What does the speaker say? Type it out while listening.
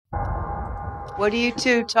What are you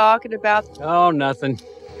two talking about? Oh, nothing.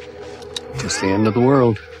 Just the end of the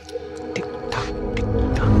world.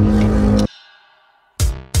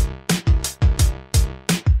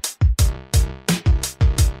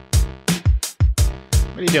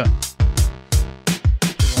 What are you doing?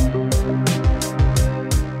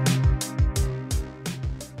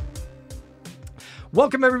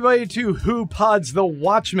 Welcome, everybody, to Who Pods the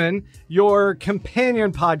Watchmen, your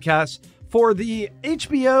companion podcast for the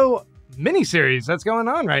HBO miniseries that's going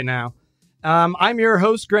on right now. I'm your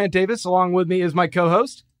host, Grant Davis. Along with me is my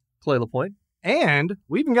co-host, Clay LaPointe. And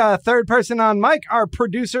we even got a third person on mic, our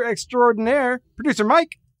producer extraordinaire, Producer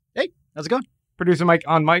Mike. Hey, how's it going? Producer Mike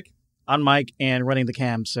on mic. On mic and running the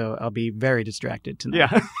cam, so I'll be very distracted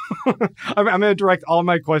tonight. Yeah. I'm going to direct all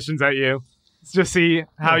my questions at you. Let's just see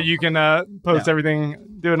how you can post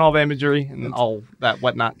everything, doing all the imagery and all that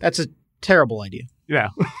whatnot. That's a terrible idea. Yeah.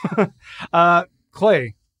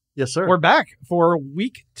 Clay. Yes, sir. We're back for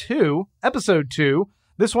week 2, episode 2.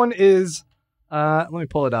 This one is, let me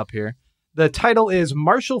pull it up here. The title is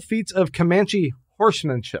Martial Feats of Comanche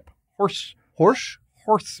Horsemanship. Horsemanship.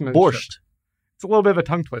 Borscht. It's a little bit of a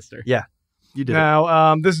tongue twister. Yeah, you did.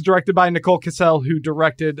 Now, this is directed by Nicole Cassell, who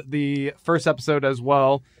directed the first episode as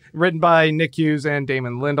well. Written by Nick Hughes and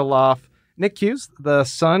Damon Lindelof. Nick Hughes, the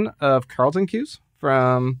son of Carlton Hughes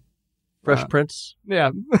from Fresh Prince.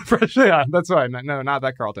 Yeah, yeah, that's what I meant. No, not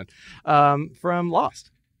that Carlton. From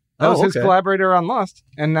Lost. That was his collaborator on Lost,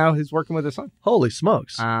 and now he's working with his son. Holy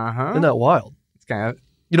smokes. Isn't that wild? It's kind of...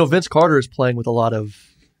 You know, Vince Carter is playing with a lot of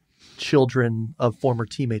children of former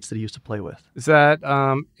teammates that he used to play with. Is that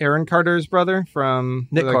Aaron Carter's brother from...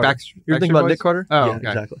 Nick Carter. You're thinking about Nick Carter? Oh, yeah, okay.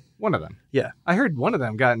 Exactly. One of them. Yeah. I heard one of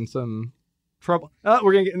them got in some trouble. Oh,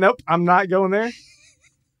 we're going to get... Nope, I'm not going there.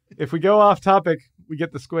 If we go off topic, we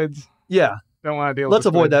get the squids. Yeah. Don't want to deal Let's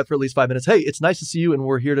with avoid that for at least 5 minutes. Hey, it's nice to see you, and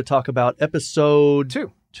we're here to talk about episode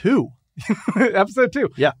 2. Episode 2.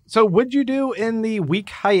 Yeah. So what'd you do in the week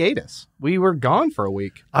hiatus? We were gone for a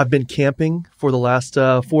week. I've been camping for the last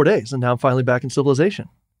 4 days, and now I'm finally back in civilization.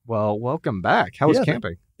 Well, welcome back. How was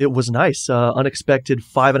camping? It was nice. Unexpected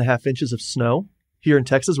 5.5 inches of snow here in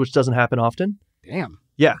Texas, which doesn't happen often. Damn.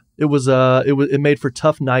 Yeah, it made for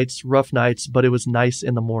tough nights, rough nights, but it was nice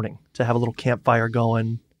in the morning to have a little campfire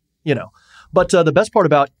going, you know. But the best part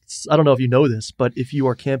about, I don't know if you know this, but if you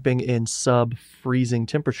are camping in sub-freezing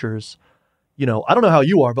temperatures, you know, I don't know how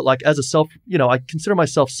you are, but like as a I consider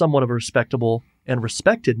myself somewhat of a respectable and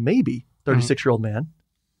respected, maybe 36-year-old man.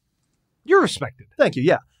 You're respected. Thank you.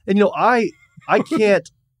 Yeah. And, you know, I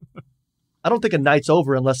can't, I don't think a night's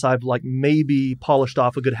over unless I've like maybe polished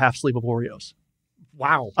off a good half sleeve of Oreos.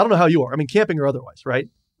 Wow. I don't know how you are. I mean, camping or otherwise, right?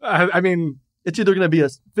 I mean, it's either going to be a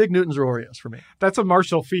Fig Newtons or Oreos for me. That's a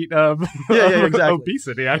martial feat of exactly.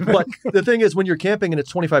 obesity. I think. But the thing is, when you're camping and it's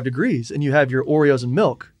 25 degrees and you have your Oreos and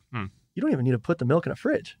milk, you don't even need to put the milk in a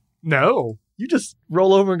fridge. No. You just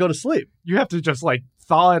roll over and go to sleep. You have to just like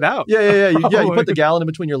thaw it out. Yeah. You put the gallon in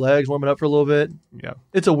between your legs, warm it up for a little bit. Yeah.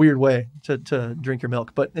 It's a weird way to drink your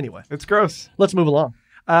milk. But anyway. It's gross. Let's move along.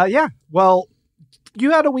 Yeah. Well,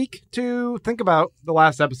 you had a week to think about the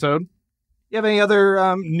last episode. You have any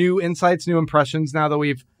other new insights, new impressions now that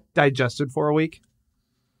we've digested for a week?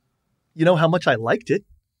 You know how much I liked it.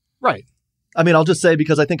 Right. I mean, I'll just say,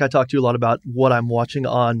 because I think I talked to you a lot about what I'm watching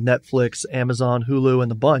on Netflix, Amazon, Hulu,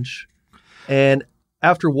 and the bunch. And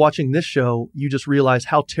after watching this show, you just realize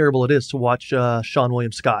how terrible it is to watch Sean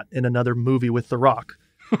William Scott in another movie with The Rock.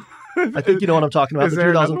 I think you know what I'm talking about. The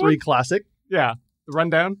 2003 classic. Yeah. The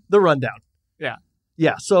Rundown? The Rundown. Yeah.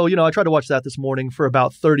 Yeah. So, you know, I tried to watch that this morning for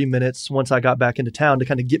about 30 minutes once I got back into town to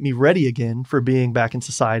kind of get me ready again for being back in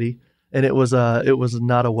society. And it was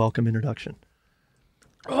not a welcome introduction.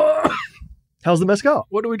 How's the mezcal?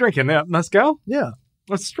 What are we drinking? Mezcal? Yeah.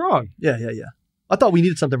 That's strong. Yeah. I thought we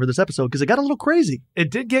needed something for this episode because it got a little crazy. It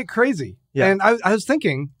did get crazy. Yeah. And I was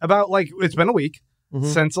thinking about, like, it's been a week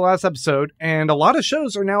since the last episode, and a lot of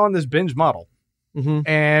shows are now on this binge model.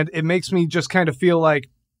 And it makes me just kind of feel like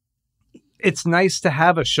it's nice to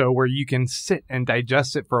have a show where you can sit and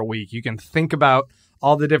digest it for a week. You can think about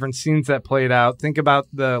all the different scenes that played out, think about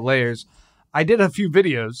the layers. I did a few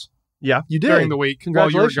videos. Yeah, you did. During the week while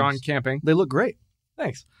you were Congratulations. gone camping. They look great.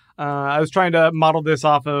 Thanks. I was trying to model this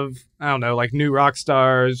off of, I don't know, like New Rock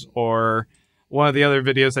Stars or one of the other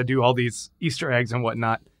videos that do all these Easter eggs and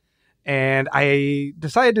whatnot. And I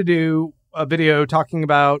decided to do a video talking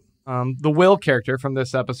about the Will character from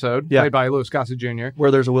this episode, played by Louis Gossett Jr. Where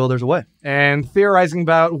there's a will, there's a way. And theorizing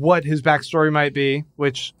about what his backstory might be,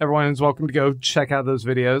 which everyone is welcome to go check out those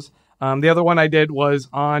videos. The other one I did was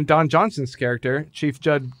on Don Johnson's character, Chief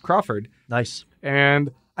Judd Crawford. Nice.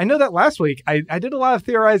 And I know that last week I did a lot of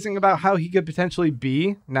theorizing about how he could potentially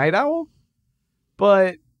be Night Owl,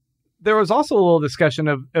 but there was also a little discussion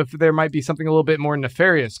of if there might be something a little bit more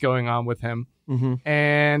nefarious going on with him. Mm-hmm.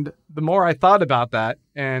 And the more I thought about that,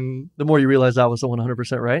 and The more you realize I was the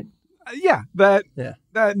 100% right.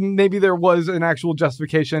 that maybe there was an actual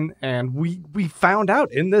justification, and we found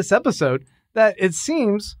out in this episode that it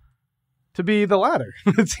seems to be the latter.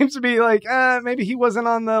 It seems to be like maybe he wasn't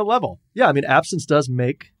on the level. Yeah, I mean, absence does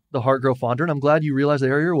make the heart grow fonder, and I'm glad you realized the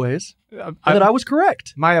error of your ways, and that I was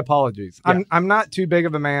correct. My apologies. Yeah. I'm not too big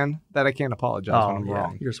of a man that I can't apologize when I'm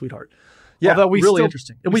wrong. You're a sweetheart. Yeah, Although we really still,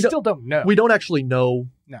 interesting. And we still don't know. We don't actually know.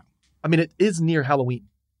 No. I mean, it is near Halloween.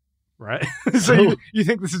 Right? So you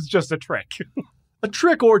think this is just a trick? A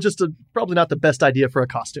trick, or just probably not the best idea for a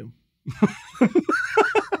costume.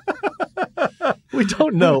 We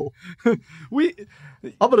don't know. I'm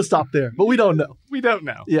going to stop there, but we don't know. We don't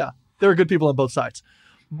know. Yeah, there are good people on both sides.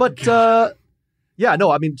 But yeah,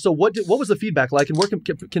 no, I mean, so what was the feedback like, and where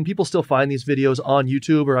can people still find these videos on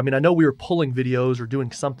YouTube? Or, I mean, I know we were pulling videos or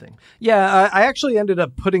doing something. Yeah, I actually ended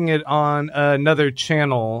up putting it on another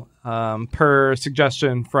channel per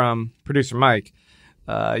suggestion from producer Mike.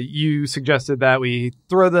 You suggested that we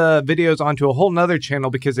throw the videos onto a whole nother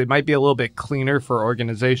channel because it might be a little bit cleaner for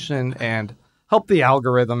organization and help the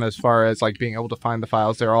algorithm as far as like being able to find the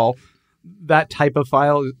files. They're all that type of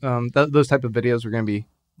file. Those type of videos are going to be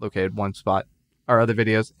located one spot. Our other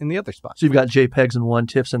videos in the other spot. So you've got JPEGs in one,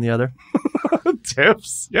 TIFFs in the other.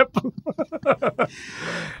 TIFFs. Yep.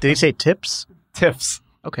 Did he say tips? TIFFs.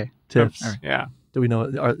 Okay. TIFFs. All right. Yeah. Do we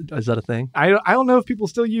know? Is that a thing? I don't know if people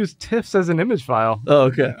still use TIFFs as an image file. Oh,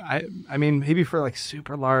 okay. I mean, maybe for like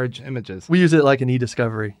super large images. We use it like an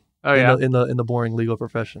e-discovery. Oh yeah. In the boring legal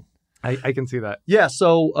profession. I can see that. Yeah.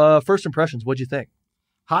 So first impressions. What'd you think?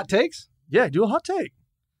 Hot takes? Yeah. Do a hot take.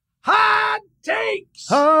 Hot takes.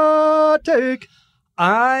 Hot take.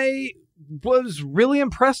 I was really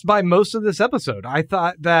impressed by most of this episode. I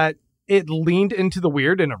thought that it leaned into the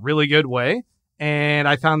weird in a really good way, and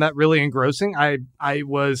I found that really engrossing. I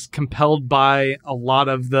was compelled by a lot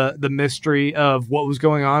of the mystery of what was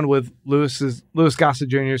going on with Louis Gossett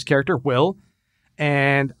Jr.'s character, Will,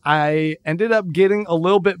 and I ended up getting a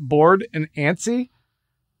little bit bored and antsy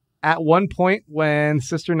at one point when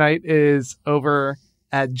Sister Night is over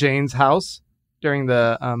at Jane's house during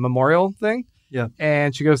the memorial thing. Yeah.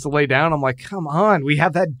 And she goes to lay down. I'm like, come on, we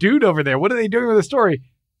have that dude over there. What are they doing with the story?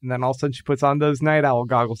 And then all of a sudden she puts on those Night Owl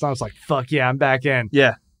goggles. And I was like, fuck yeah, I'm back in.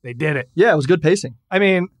 Yeah. They did it. Yeah, it was good pacing. I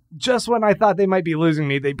mean, just when I thought they might be losing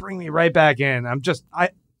me, they bring me right back in.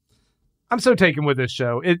 I'm so taken with this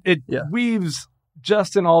show. It weaves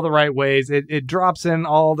just in all the right ways. It drops in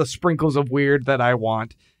all the sprinkles of weird that I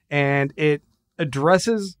want. And it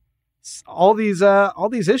addresses all these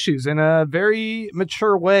issues in a very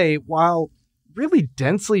mature way while really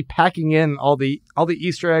densely packing in all the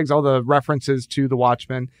Easter eggs, all the references to the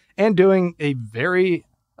Watchmen, and doing a very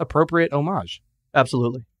appropriate homage.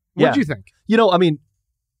 Absolutely. What'd you think? You know, I mean,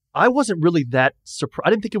 I wasn't really that surprised.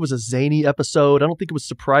 I didn't think it was a zany episode. I don't think it was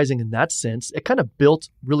surprising in that sense. It kind of built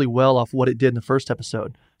really well off what it did in the first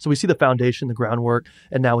episode. So we see the foundation, the groundwork,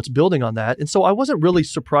 and now it's building on that. And so I wasn't really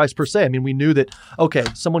surprised per se. I mean, we knew that, okay,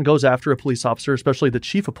 someone goes after a police officer, especially the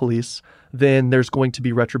chief of police, then there's going to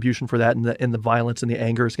be retribution for that, and the violence and the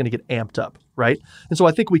anger is going to get amped up, right? And so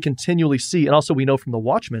I think we continually see, and also we know from the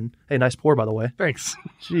Watchmen, hey, nice pour, by the way. Thanks.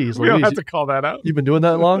 Jeez, We don't have to call that out. You've been doing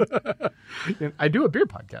that long? I do a beer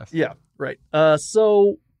podcast. Yeah, right.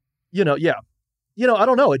 So, I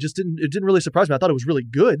don't know. It didn't really surprise me. I thought it was really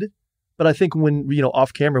good. But I think when,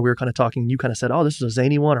 off camera, we were kind of talking, you kind of said, oh, this is a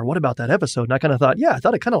zany one, or what about that episode? And I kind of thought, I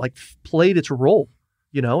thought it kind of like played its role.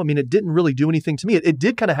 I mean, it didn't really do anything to me. It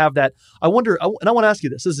did kind of have that. I wonder, and I want to ask you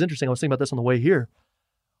this. This is interesting. I was thinking about this on the way here.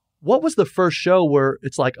 What was the first show where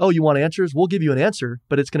it's like, oh, you want answers? We'll give you an answer,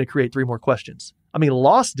 but it's going to create 3 more questions. I mean,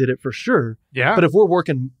 Lost did it for sure. Yeah. But if we're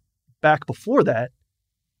working back before that,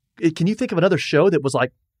 can you think of another show that was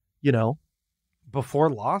like, Before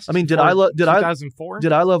Lost? I mean, did 2004?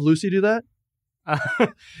 Did I Love Lucy do that? I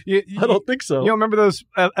don't think so. You don't remember those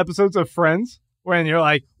episodes of Friends when you're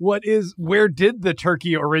like, where did the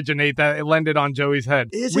turkey originate that it landed on Joey's head?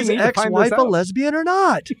 Is his ex-wife a lesbian or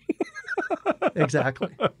not? Exactly.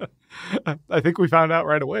 I think we found out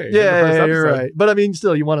right away. Yeah, you're right. But I mean,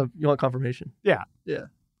 still, you want confirmation. Yeah. Yeah.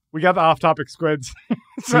 We got the off-topic squids.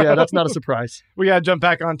 So yeah, that's not a surprise. We got to jump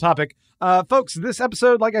back on topic. Folks, this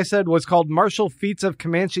episode, like I said, was called Martial Feats of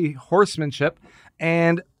Comanche Horsemanship.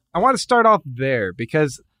 And I want to start off there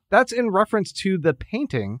because that's in reference to the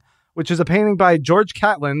painting, which is a painting by George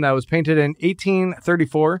Catlin that was painted in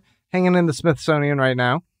 1834, hanging in the Smithsonian right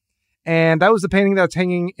now. And that was the painting that's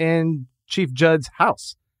hanging in Chief Judd's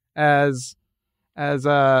house as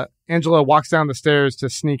Angela walks down the stairs to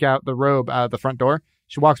sneak out the robe out of the front door.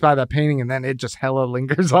 She walks by that painting, and then it just hella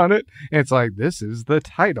lingers on it. And it's like, this is the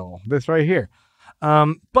title, this right here.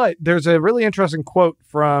 But there's a really interesting quote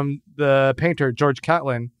from the painter, George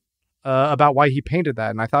Catlin, about why he painted that.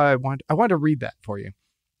 And I thought I wanted to read that for you.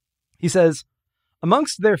 He says,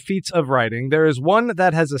 "Amongst their feats of writing, there is one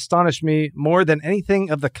that has astonished me more than anything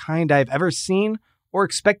of the kind I have ever seen or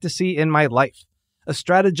expect to see in my life. A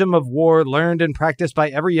stratagem of war learned and practiced by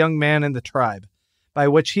every young man in the tribe, by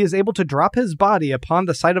which he is able to drop his body upon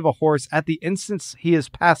the side of a horse at the instant he is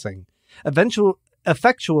passing,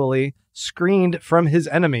 effectually screened from his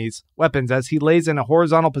enemies' weapons as he lays in a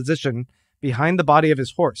horizontal position behind the body of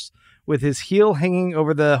his horse, with his heel hanging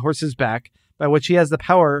over the horse's back, by which he has the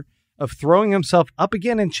power of throwing himself up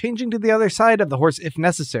again and changing to the other side of the horse if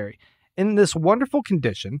necessary. In this wonderful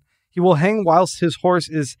condition, he will hang whilst his horse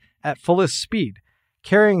is at fullest speed,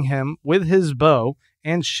 carrying him with his bow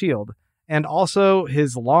and shield, and also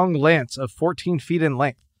his long lance of 14 feet in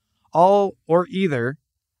length, all or either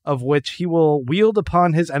of which he will wield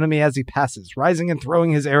upon his enemy as he passes, rising and throwing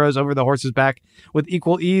his arrows over the horse's back with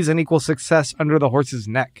equal ease and equal success under the horse's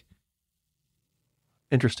neck."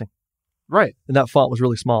 Interesting. Right. And that font was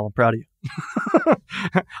really small. I'm proud of you.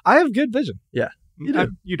 I have good vision. Yeah. You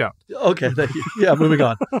do. You don't. Okay, thank you. Yeah, moving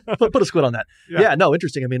on. Put a squid on that. Yeah, no,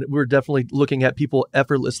 interesting. I mean, we're definitely looking at people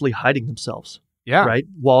effortlessly hiding themselves. Yeah. Right?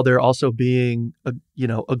 While they're also being,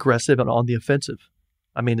 aggressive and on the offensive.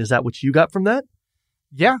 I mean, is that what you got from that?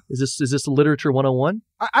 Yeah. Is this literature 101?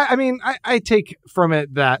 I mean, I take from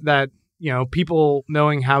it that people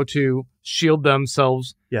knowing how to shield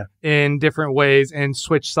themselves in different ways and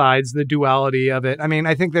switch sides, the duality of it. I mean,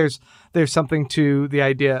 I think there's something to the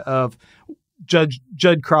idea of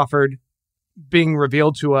Judd Crawford being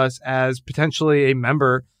revealed to us as potentially a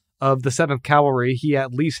member of the 7th Cavalry. He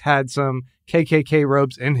at least had some KKK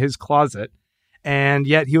robes in his closet, and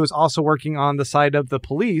yet he was also working on the side of the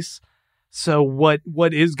police. So what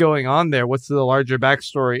is going on there? What's the larger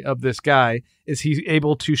backstory of this guy? Is he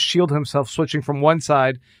able to shield himself, switching from one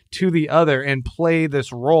side to the other, and play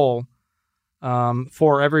this role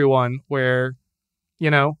for everyone where,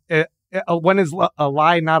 when is a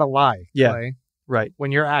lie not a lie? Yeah, Clay? Right.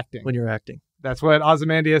 When you're acting. That's what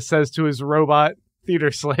Ozymandias says to his robot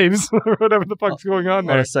theater slaves, or whatever the fuck's going on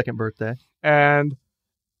there. On his second birthday. And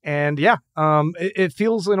yeah, it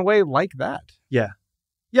feels in a way like that. Yeah.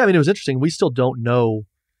 Yeah, I mean, it was interesting. We still don't know,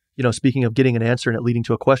 speaking of getting an answer and it leading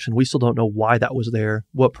to a question, we still don't know why that was there,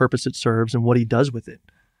 what purpose it serves, and what he does with it.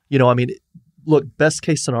 Look, best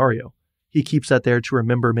case scenario, he keeps that there to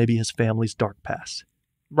remember maybe his family's dark past.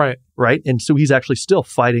 Right. Right. And so he's actually still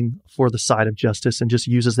fighting for the side of justice and just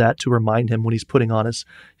uses that to remind him when he's putting on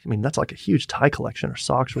that's like a huge tie collection or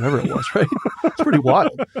socks, whatever it was, right? It's pretty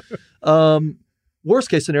wild. Worst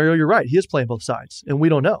case scenario, you're right. He is playing both sides and we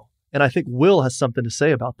don't know. And I think Will has something to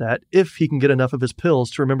say about that if he can get enough of his pills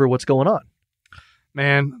to remember what's going on.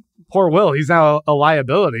 Man, poor Will. He's now a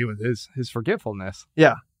liability with his forgetfulness.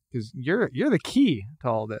 Yeah. Because you're the key to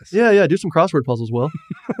all this. Yeah. Do some crossword puzzles, Will.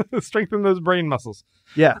 Strengthen those brain muscles.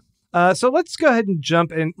 Yeah. So let's go ahead and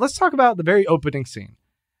jump in. Let's talk about the very opening scene.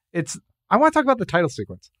 I want to talk about the title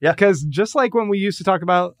sequence. Yeah. Because just like when we used to talk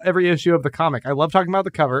about every issue of the comic, I love talking about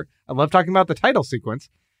the cover. I love talking about the title sequence.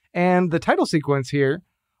 And the title sequence here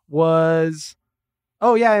was...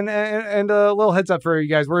 Oh, yeah, and a little heads up for you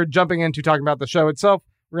guys. We're jumping into talking about the show itself.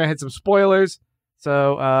 We're going to hit some spoilers.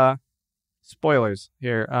 So, spoilers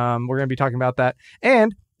here. We're going to be talking about that.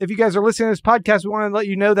 And if you guys are listening to this podcast, we want to let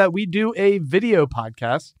you know that we do a video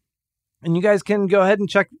podcast. And you guys can go ahead and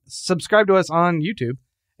subscribe to us on YouTube.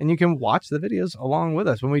 And you can watch the videos along with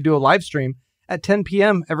us when we do a live stream at 10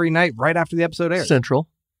 p.m. every night right after the episode airs. Central.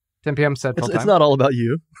 10 p.m. Central time. It's not all about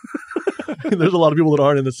you. There's a lot of people that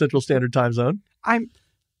aren't in the Central Standard Time Zone. I'm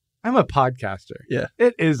a podcaster. Yeah.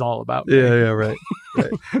 It is all about me. Yeah, right.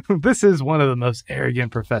 This is one of the most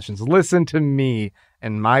arrogant professions. Listen to me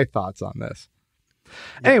and my thoughts on this.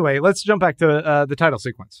 Yeah. Anyway, let's jump back to the title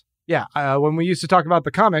sequence. Yeah, when we used to talk about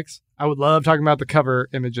the comics, I would love talking about the cover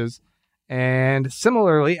images. And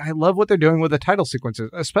similarly, I love what they're doing with the title sequences,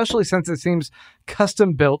 especially since it seems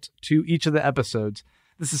custom built to each of the episodes.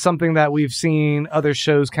 This is something that we've seen other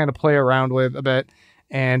shows kind of play around with a bit.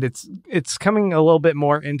 And it's coming a little bit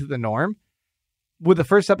more into the norm. With the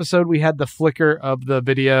first episode, we had the flicker of the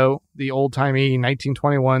video, the old-timey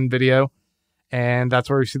 1921 video. And that's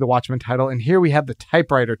where we see the Watchmen title. And here we have the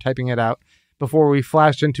typewriter typing it out before we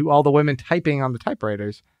flashed into all the women typing on the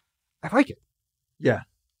typewriters. I like it. Yeah,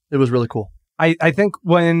 it was really cool. I think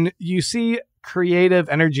when you see creative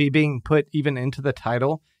energy being put even into the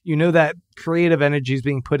title, you know that creative energy is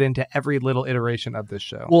being put into every little iteration of this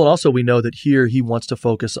show. Well, and also we know that here he wants to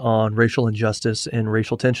focus on racial injustice and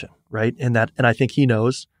racial tension, right? And I think he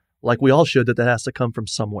knows, like we all should, that has to come from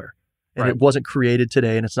somewhere. And Right. It wasn't created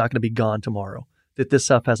today and it's not going to be gone tomorrow. That this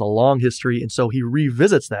stuff has a long history. And so he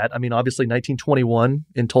revisits that. I mean, obviously 1921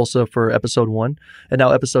 in Tulsa for episode 1. And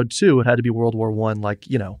now episode 2, it had to be World War I, like,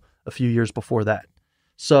 a few years before that.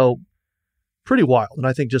 So pretty wild. And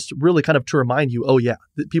I think just really kind of to remind you, oh yeah,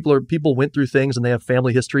 that people went through things and they have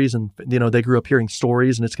family histories and, they grew up hearing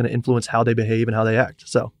stories and it's going to influence how they behave and how they act.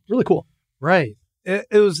 So really cool. Right. It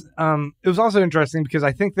was also interesting because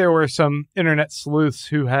I think there were some internet sleuths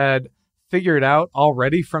who had figured out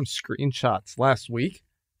already from screenshots last week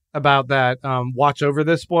about that Watch Over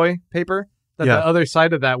This Boy paper, that Yeah. the other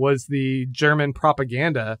side of that was the German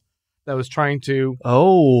propaganda that was trying to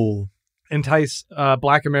entice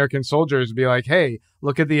Black American soldiers to be like, hey,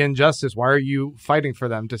 look at the injustice. Why are you fighting for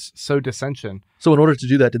them to sow dissension? So in order to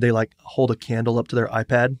do that, did they like hold a candle up to their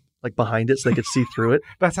iPad, like behind it so they could see through it?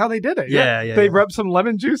 That's how they did it. Yeah, They yeah. rubbed some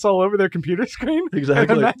lemon juice all over their computer screen.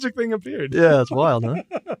 Exactly. And a magic thing appeared. Yeah, that's wild, huh?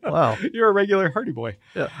 Wow. You're a regular Hardy Boy.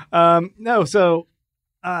 Yeah. No, so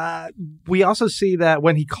we also see that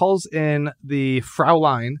when he calls in the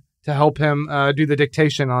Fraulein to help him do the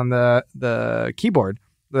dictation on the keyboard,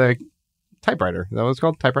 the typewriter. Is that what it's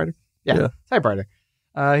called? Typewriter? Yeah. Typewriter.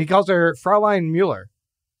 He calls her Fraulein Mueller.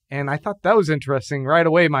 And I thought that was interesting. Right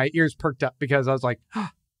away, my ears perked up because I was like,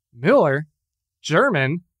 Mueller?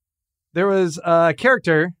 German? There was a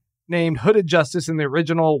character named Hooded Justice in the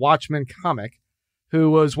original Watchmen comic who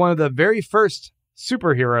was one of the very first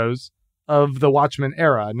superheroes of the Watchmen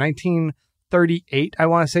era. 1938, I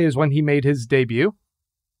want to say, is when he made his debut.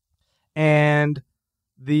 And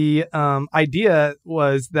the idea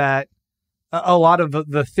was that a lot of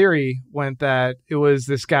the theory went that it was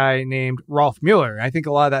this guy named Rolf Mueller. I think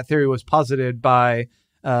a lot of that theory was posited by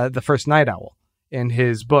the first Night Owl in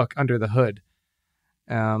his book Under the Hood.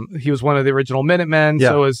 He was one of the original Minutemen. Yeah.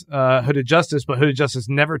 So was Hooded Justice, but Hooded Justice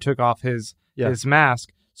never took off his mask,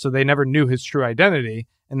 so they never knew his true identity.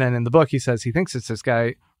 And then in the book, he says he thinks it's this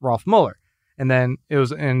guy Rolf Mueller, and then it was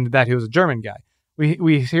that he was a German guy.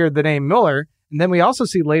 We hear the name Mueller. And then we also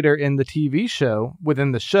see later in the TV show,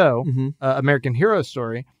 within the show, American Hero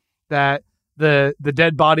Story, that the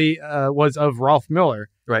dead body was of Rolf Mueller.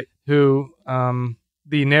 Right. Who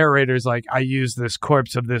the narrator's like, I used this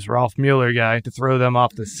corpse of this Rolf Mueller guy to throw them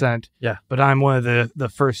off the scent. Yeah. But I'm one of the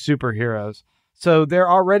first superheroes. So they're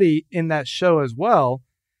already in that show as well,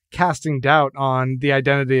 casting doubt on the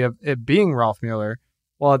identity of it being Rolf Mueller,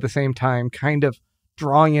 while at the same time kind of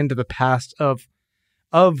drawing into the past of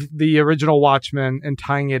the original Watchmen and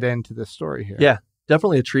tying it into this story here. Yeah,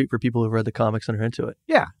 definitely a treat for people who've read the comics and are into it.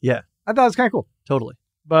 Yeah. Yeah. I thought it was kind of cool. Totally.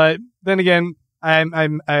 But then again, I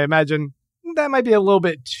imagine that might be a little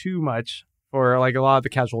bit too much for like a lot of the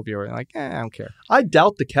casual viewer. Like, I don't care. I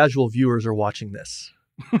doubt the casual viewers are watching this.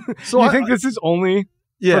 So you think this is only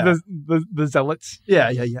for the zealots?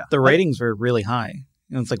 Yeah. The ratings were really high.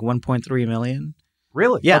 It's like 1.3 million.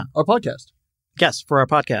 Really? Yeah. Our podcast. Yes, for our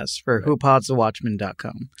podcast, for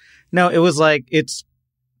whopodsthewatchmen.com. No, it was like, it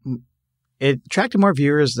attracted more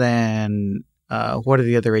viewers than, what are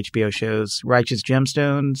the other HBO shows? Righteous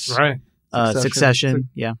Gemstones. Right. Succession.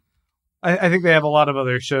 Yeah. I think they have a lot of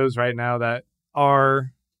other shows right now that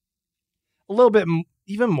are a little bit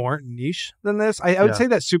even more niche than this. I would say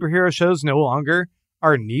that superhero shows no longer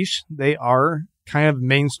are niche. They are kind of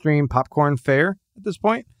mainstream popcorn fare at this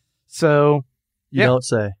point. So You don't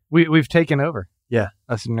say. we've taken over. Yeah.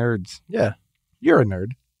 Us nerds. Yeah. You're a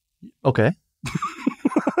nerd. Okay.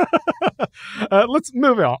 Let's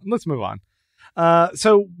move on.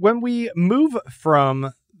 So when we move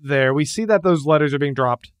from there, we see that those letters are being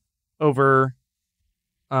dropped over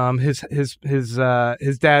his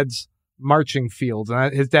dad's marching fields,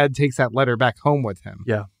 and his dad takes that letter back home with him.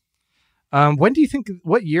 Yeah. When do you think?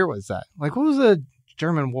 What year was that? Like, what was the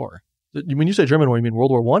German War? When you say German War, you mean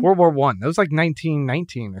World War I? World War One. That was like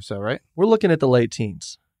 1919 or so, right? We're looking at the late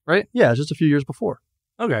teens. Right? Yeah, just a few years before.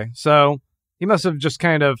 Okay, so he must have just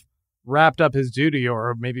kind of wrapped up his duty,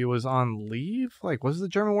 or maybe was on leave. Like, was the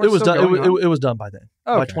German War? It was still done. going on? It was done by then.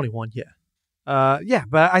 By Okay. 21. Yeah. Yeah,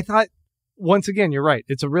 but I thought, once again, you're right.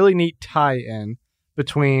 It's a really neat tie-in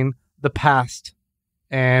between the past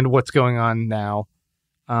and what's going on now,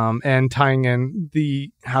 and tying in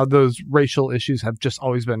how those racial issues have just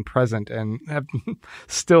always been present and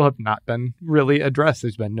still have not been really addressed.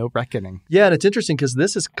 There's been no reckoning. Yeah, and it's interesting because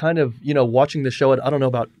this is kind of, watching the show, I don't know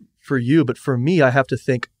about for you, but for me, I have to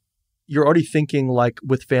think, you're already thinking like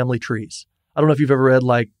with family trees. I don't know if you've ever read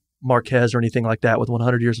like Marquez or anything like that with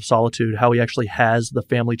 100 Years of Solitude, how he actually has the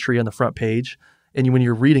family tree on the front page. And when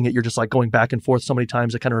you're reading it, you're just like going back and forth so many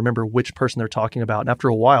times to kind of remember which person they're talking about. And after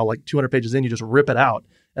a while, like 200 pages in, you just rip it out.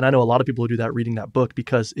 And I know a lot of people who do that reading that book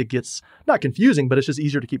because it gets not confusing, but it's just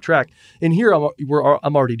easier to keep track. And here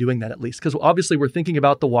I'm already doing that at least because obviously we're thinking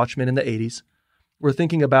about the Watchmen in the 80s. We're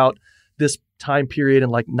thinking about this time period in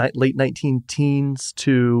like late 19-teens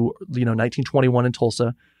to 1921 in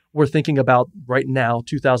Tulsa. We're thinking about right now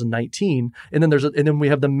 2019, and then we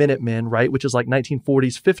have the Minutemen, right, which is like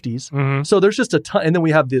 1940s, 50s. Mm-hmm. So there's just a ton, and then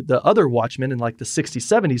we have the other Watchmen in like the 60s,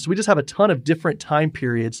 70s. So we just have a ton of different time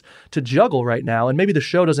periods to juggle right now, and maybe the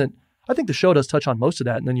show doesn't. I think the show does touch on most of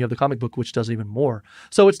that, and then you have the comic book, which does even more.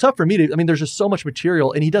 So it's tough for me to. I mean, there's just so much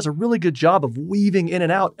material, and he does a really good job of weaving in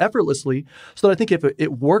and out effortlessly. So that I think if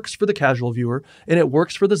it works for the casual viewer and it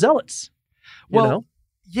works for the zealots, you know?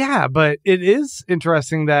 Yeah, but it is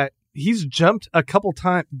interesting that he's jumped a couple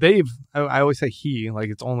times. I always say he, like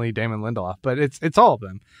it's only Damon Lindelof, but it's all of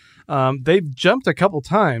them. They've jumped a couple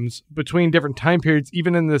times between different time periods,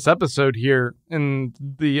 even in this episode here in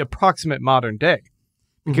the approximate modern day.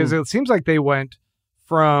 Because it seems like they went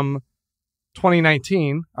from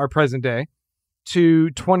 2019, our present day,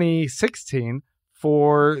 to 2016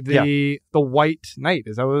 for the White Knight.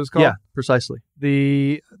 Is that what it was called? Yeah, precisely.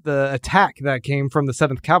 The attack that came from the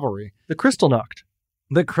 7th Cavalry. The Kristallnacht.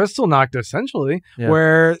 The Kristallnacht, essentially,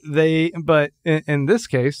 where but in this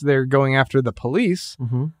case, they're going after the police,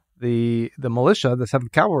 the militia, the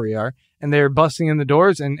 7th Cavalry are, and they're busting in the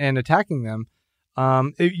doors and attacking them.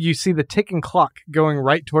 You see the ticking clock going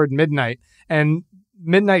right toward midnight, and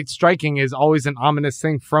midnight striking is always an ominous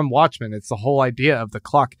thing from Watchmen. It's the whole idea of the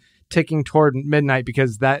clock ticking toward midnight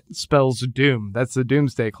because that spells doom. That's the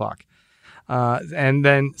doomsday clock. And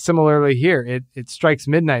then similarly here, it strikes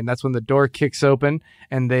midnight, and that's when the door kicks open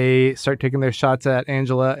and they start taking their shots at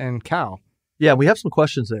Angela and Cal. Yeah, we have some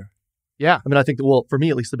questions there. Yeah. I mean, I think, for me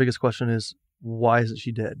at least, the biggest question is, why isn't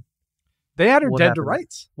she dead? They had her What dead happened to there?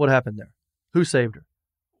 rights. What happened there? Who saved her?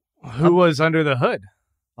 Who was under the hood?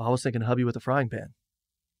 I was thinking hubby with a frying pan.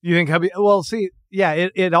 You think hubby? Well, see, yeah,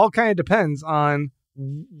 it all kind of depends on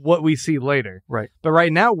what we see later. Right. But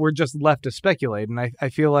right now, we're just left to speculate. And I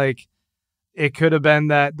feel like it could have been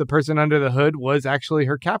that the person under the hood was actually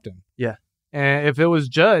her captain. Yeah. And if it was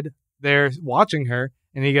Judd there watching her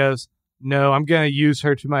and he goes, no, I'm going to use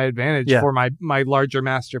her to my advantage for my larger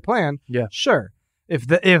master plan. Yeah. Sure. If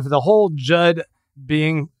the whole Judd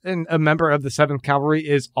being a member of the 7th Cavalry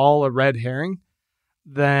is all a red herring,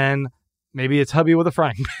 then maybe it's hubby with a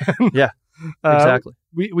frying pan. Yeah, exactly.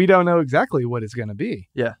 We don't know exactly what it's going to be.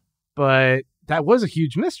 Yeah. But that was a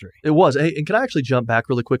huge mystery. It was. Hey, and can I actually jump back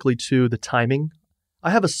really quickly to the timing?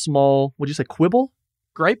 I have a small, would you say quibble?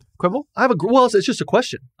 Gripe? Quibble? I have it's just a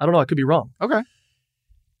question. I don't know. I could be wrong. Okay.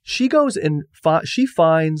 She goes and she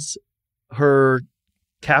finds her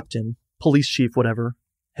captain, police chief, whatever,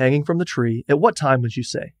 hanging from the tree. At what time would you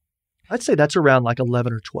say? I'd say that's around like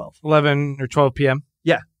 11 or 12. 11 or 12 p.m.?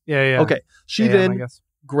 Yeah. Yeah. Okay. She then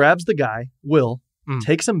grabs the guy, Will,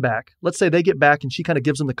 takes him back. Let's say they get back and she kind of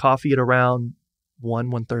gives him the coffee at around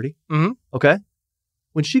 1:30. Mm-hmm. Okay.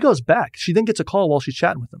 When she goes back, she then gets a call while she's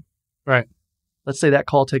chatting with him. Right. Let's say that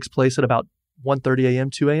call takes place at about 1:30 a.m.,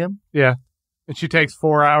 2 a.m. Yeah. And she takes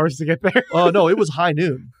 4 hours to get there. Oh, no, it was high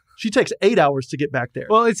noon. She takes 8 hours to get back there.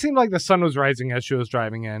 Well, it seemed like the sun was rising as she was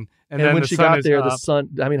driving in. And then when the she sun got there, up. the sun,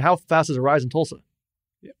 I mean, how fast does it rise in Tulsa?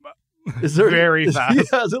 Yeah, is there very fast.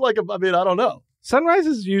 Yeah, is it like, I don't know. Sunrise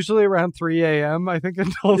is usually around 3 a.m., I think,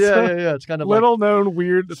 in Tulsa. Yeah. It's kind of little known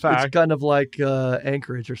weird fact. It's kind of like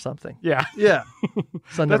Anchorage or something. Yeah. Yeah.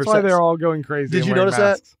 Sun That's never why sets. they're all going crazy. Did you notice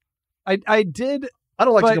masks. that? I did. I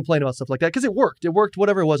don't like to complain about stuff like that because it worked. It worked.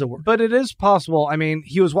 Whatever it was, it worked. But it is possible. I mean,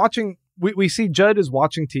 he was watching. We see Judd is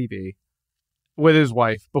watching TV with his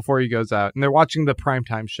wife before he goes out, and they're watching the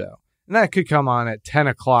primetime show. And that could come on at 10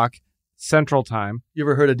 o'clock Central Time. You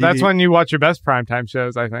ever heard of DVR? That's when you watch your best primetime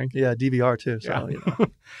shows, I think. Yeah, DVR too. So, yeah. You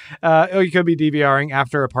know. You could be DVRing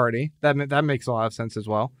after a party. That makes a lot of sense as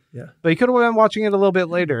well. Yeah. But he could have been watching it a little bit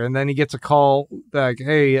later, and then he gets a call like,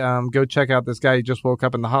 hey, go check out this guy who just woke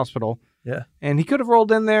up in the hospital. Yeah. And he could have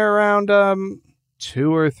rolled in there around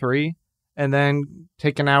 2 or 3 and then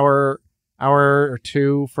take an hour or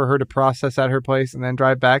 2 for her to process at her place and then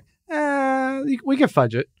drive back. We could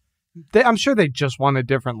fudge it. I'm sure they just wanted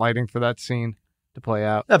different lighting for that scene to play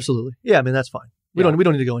out. Absolutely. Yeah, I mean, that's fine. We don't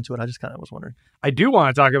need to go into it. I just kind of was wondering. I do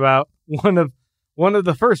want to talk about one of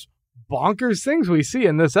the first bonkers things we see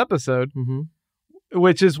in this episode,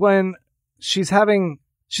 which is when she's having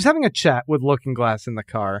a chat with Looking Glass in the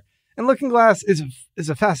car. And Looking Glass is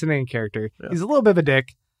a fascinating character. Yeah. He's a little bit of a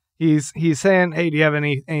dick. he's saying, "Hey, do you have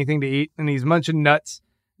anything to eat?" And he's munching nuts,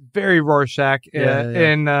 very Rorschach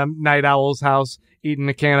in Night Owl's house, eating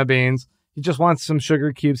a can of beans. He just wants some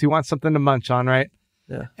sugar cubes. He wants something to munch on, right?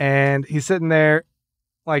 Yeah. And he's sitting there,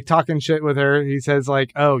 like talking shit with her. He says,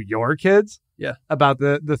 like, "Oh, your kids?" Yeah. About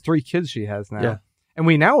the 3 kids she has now. Yeah. And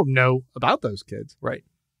we now know about those kids. Right.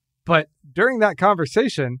 But during that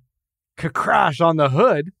conversation, crash on the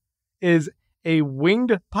hood is a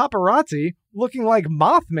winged paparazzi looking like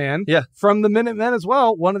Mothman from the Minutemen as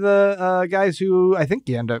well. One of the guys who I think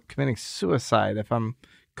he ended up committing suicide, if I'm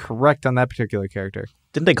correct on that particular character.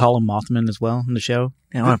 Didn't they call him Mothman as well in the show?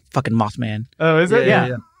 Fucking Mothman. Oh, is it?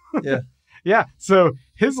 Yeah. Yeah. So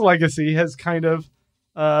his legacy has kind of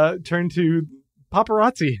turned to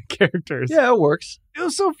paparazzi characters. Yeah, it works. It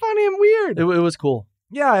was so funny and weird. It was cool.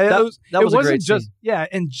 Yeah, that was a wasn't great just scene. Yeah,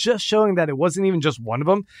 and just showing that it wasn't even just one of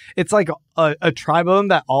them. It's like a tribe of them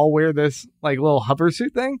that all wear this like little hover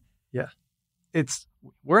suit thing. Yeah,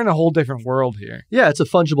 we're in a whole different world here. Yeah, it's a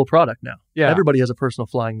fungible product now. Yeah, everybody has a personal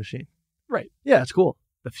flying machine. Right. Yeah, it's cool.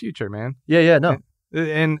 The future, man. Yeah, no.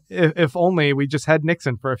 And if only we just had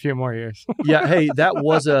Nixon for a few more years. Yeah, hey, that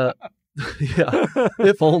was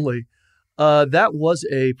if only. That was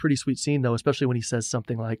a pretty sweet scene, though, especially when he says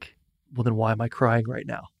something like, "Well, then why am I crying right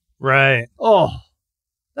now?" Right. Oh,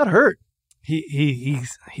 that hurt.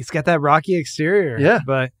 He's got that rocky exterior. Yeah.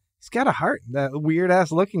 But he's got a heart. That weird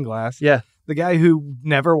ass looking glass. Yeah. The guy who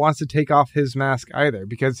never wants to take off his mask either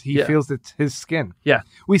because he feels it's his skin. Yeah.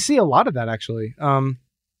 We see a lot of that actually.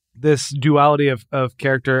 This duality of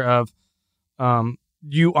character of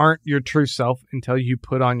you aren't your true self until you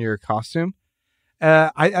put on your costume.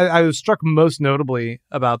 I was struck most notably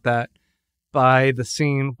about that by the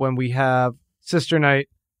scene when we have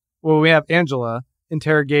we have Angela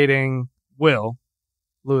interrogating Will,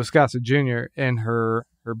 Louis Gossett Jr. in her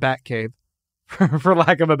bat cave, for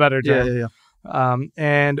lack of a better term. Yeah.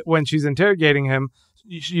 And when she's interrogating him,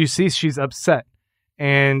 you see she's upset,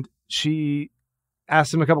 and she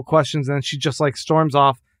asks him a couple questions, and then she just like storms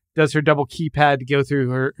off, does her double keypad to go through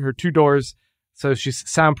her 2 doors, so she's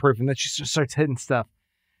soundproof, and then she just starts hitting stuff.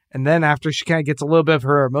 And then after she kind of gets a little bit of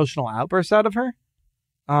her emotional outburst out of her,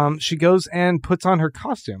 she goes and puts on her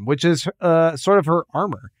costume, which is sort of her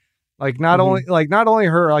armor. Like not only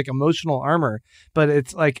her like emotional armor, but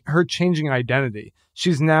it's like her changing identity.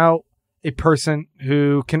 She's now a person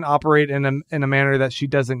who can operate in a manner that she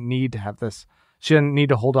doesn't need to have this. She doesn't need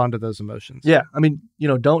to hold on to those emotions. Yeah, I mean,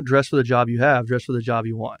 don't dress for the job you have, dress for the job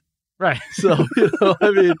you want. Right. So, I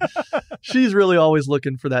mean, she's really always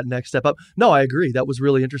looking for that next step up. No, I agree. That was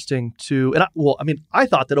really interesting too. And I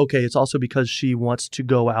thought that, okay, it's also because she wants to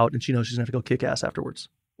go out and she knows she's going to have to go kick ass afterwards.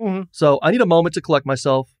 Mm-hmm. So I need a moment to collect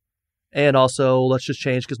myself. And also, let's just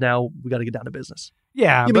change because now we got to get down to business.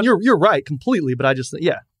 Yeah. I mean, you're right completely, but I just,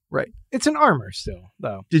 right. It's an armor still,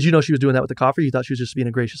 though. Did you know she was doing that with the coffee? You thought she was just being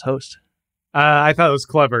a gracious host? I thought it was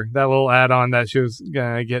clever, that little add-on that she was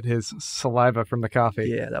going to get his saliva from the coffee.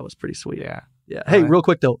 Yeah, that was pretty sweet. Yeah. Hey, real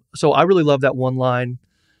quick, though. So I really love that one line.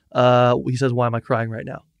 He says, "Why am I crying right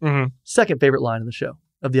now?" Mm-hmm. Second favorite line of the show,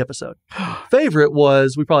 of the episode. Favorite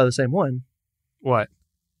was, we probably have the same one. What?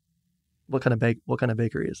 What kind of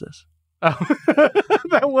bakery is this? Oh,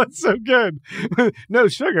 that was so good. No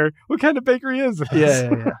sugar. What kind of bakery is this?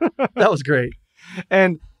 Yeah. That was great.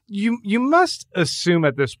 And you must assume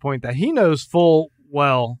at this point that he knows full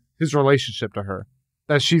well his relationship to her,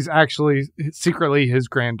 that she's actually secretly his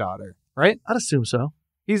granddaughter, right? I'd assume so.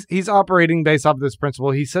 He's operating based off of this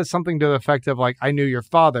principle. He says something to the effect of like, "I knew your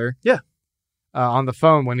father." Yeah. On the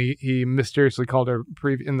phone when he mysteriously called her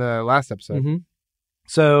in the last episode. Mm-hmm.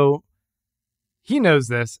 So he knows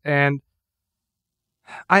this, and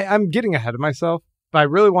I'm getting ahead of myself, but I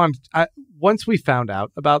really once we found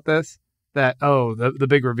out about this, that, the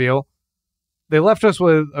big reveal, they left us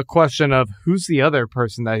with a question of who's the other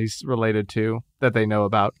person that he's related to that they know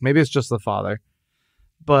about. Maybe it's just the father.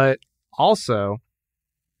 But also,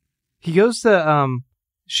 he goes to,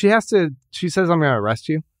 she says, "I'm going to arrest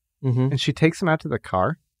you." Mm-hmm. And she takes him out to the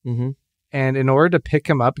car. Mm-hmm. And in order to pick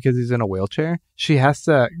him up because he's in a wheelchair, she has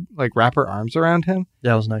to like wrap her arms around him.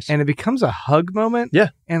 That was nice. And it becomes a hug moment. Yeah.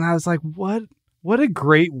 And I was like, what a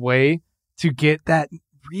great way to get that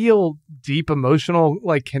real deep emotional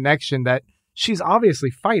like connection that she's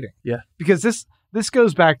obviously fighting. Yeah. Because this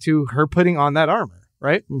goes back to her putting on that armor,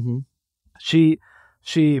 right? Mm-hmm.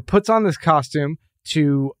 She puts on this costume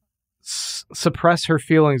to suppress her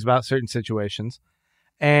feelings about certain situations.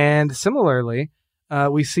 And similarly,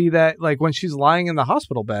 we see that like when she's lying in the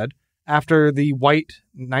hospital bed after the White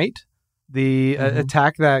Night, the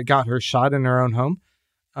attack that got her shot in her own home,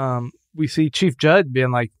 we see Chief Judd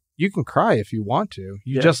being like, you can cry if you want to.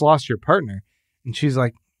 You Yeah. just lost your partner. And she's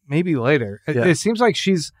like, maybe later. Yeah. It seems like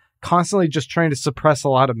she's constantly just trying to suppress a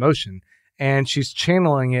lot of emotion, and she's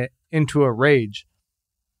channeling it into a rage.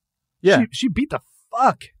 Yeah. She beat the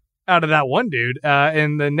fuck out of that one dude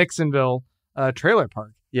in the Nixonville trailer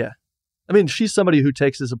park. Yeah. I mean, she's somebody who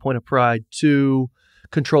takes as a point of pride to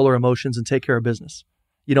control her emotions and take care of business.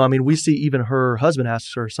 You know, I mean, we see even her husband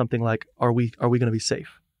asks her something like, are we going to be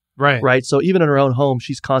safe? Right. Right. So even in her own home,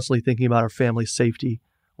 she's constantly thinking about her family's safety.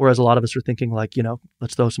 Whereas a lot of us are thinking like, you know,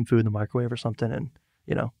 let's throw some food in the microwave or something. And,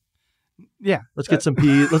 you know, Yeah. let's get some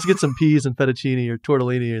peas. Let's get some peas and fettuccine or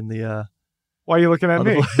tortellini in the, Why are you looking at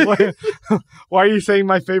me? Why are you saying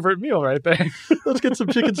my favorite meal right there? let's get some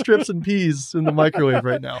chicken strips and peas in the microwave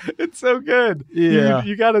right now. It's so good. Yeah.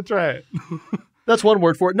 You got to try it. That's one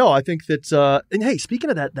word for it. No, I think that, and hey, speaking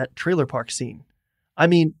of that trailer park scene, I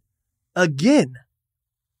mean, again,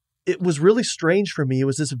 it was really strange for me. It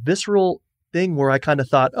was this visceral thing where I kind of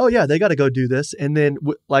thought, oh yeah, they got to go do this. And then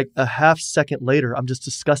like a half second later, I'm just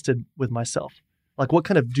disgusted with myself. Like, what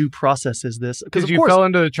kind of due process is this? Because you fell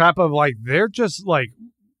into the trap of like, they're just like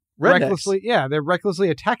rednecks. they're recklessly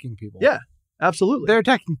attacking people. Yeah, absolutely. They're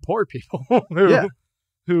attacking poor people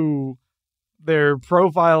who they're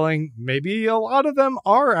profiling. Maybe a lot of them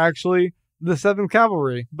are actually the 7th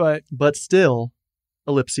Cavalry, but still,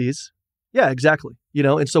 ellipses. Yeah, exactly. You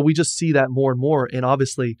know, and so we just see that more and more. And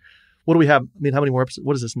obviously, what do we have? I mean, how many more episodes?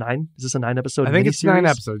 What is this, 9? Is this a 9 episode I think it's 9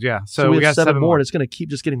 episodes, yeah. So we have got 7 more, more. and it's going to keep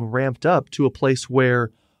just getting ramped up to a place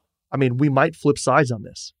where, I mean, we might flip sides on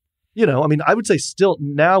this. You know, I mean, I would say still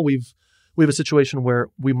now we have a situation where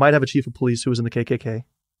we might have a chief of police who is in the KKK,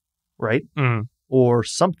 right? Mhm. Or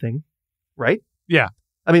something, right? Yeah.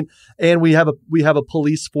 I mean, and we have a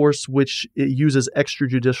police force which it uses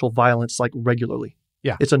extrajudicial violence like regularly.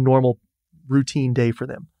 Yeah. It's a normal routine day for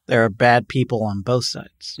them. There are bad people on both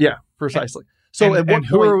sides. Yeah, precisely. So at what and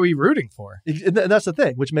who point are we rooting for? and that's the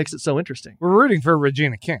thing, which makes it so interesting. We're rooting for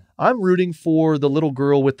Regina King. I'm rooting for the little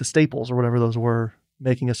girl with the staples or whatever those were,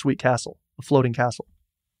 making a sweet castle, a floating castle.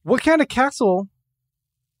 What kind of castle?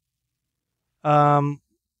 No,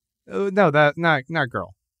 that not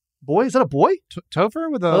girl. Boy, is that a boy?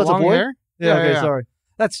 Topher with the that's a long boy? hair. Yeah, okay, sorry.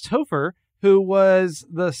 That's Topher, who was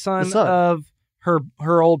the son of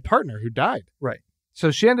her old partner who died. Right. So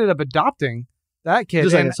she ended up adopting that kid.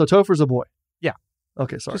 Just a second. So Topher's a boy. Yeah.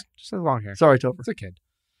 Okay, sorry. Just has long hair. Sorry, Topher. It's a kid.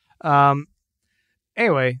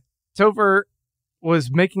 Anyway, Topher was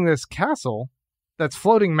making this castle that's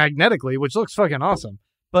floating magnetically, which looks fucking awesome.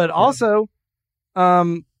 But also,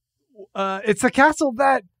 it's a castle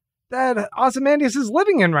that Ozymandias is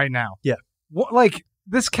living in right now. Yeah. Like,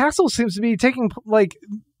 this castle seems to be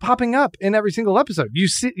popping up in every single episode. You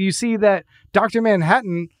see that Dr.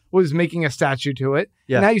 Manhattan was making a statue to it.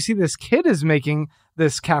 Yeah. Now you see this kid is making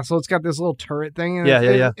this castle. It's got this little turret thing. And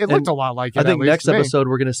Yeah. It looked a lot like it. I think at least next to me. episode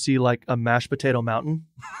we're going to see like a mashed potato mountain,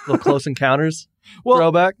 little Close Encounters Well,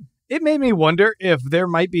 throwback. It made me wonder if there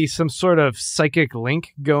might be some sort of psychic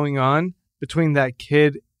link going on between that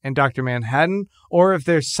kid and Dr. Manhattan, or if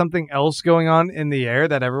there's something else going on in the air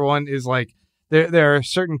that everyone is like, there are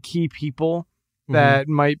certain key people that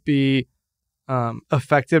might be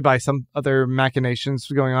affected by some other machinations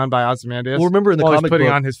going on by Ozymandias. Well, remember in the while comic he's putting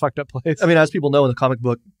book, on his fucked up plays. I mean, as people know in the comic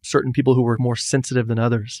book, certain people who were more sensitive than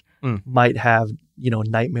others might have,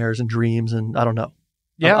 nightmares and dreams, and I don't know.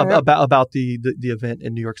 About the event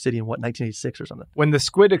in New York City in 1986 or something. When the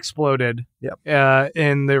squid exploded, in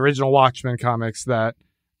the original Watchmen comics, that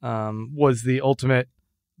was the ultimate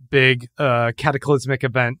big cataclysmic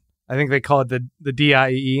event. I think they call it the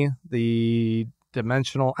DIE, the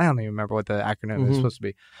dimensional. I don't even remember what the acronym is supposed to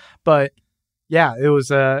be, but yeah, it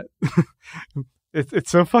was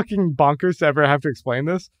it's so fucking bonkers to ever have to explain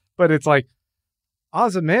this, but it's like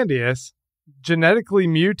Ozymandias genetically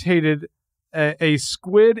mutated a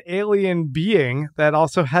squid alien being that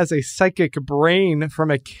also has a psychic brain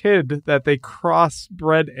from a kid that they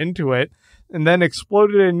crossbred into it, and then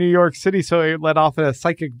exploded in New York City, so it let off a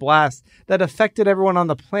psychic blast that affected everyone on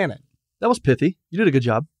the planet. That was pithy. You did a good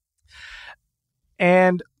job.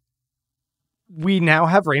 And we now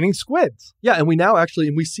have raining squids. Yeah, and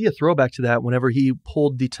we see a throwback to that whenever he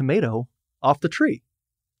pulled the tomato off the tree.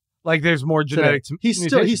 Like there's more genetic.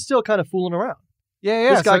 He's still kind of fooling around.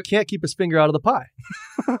 Yeah. This guy can't keep his finger out of the pie.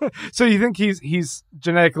 So you think he's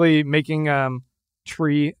genetically making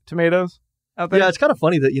tree tomatoes out there? Yeah, it's kind of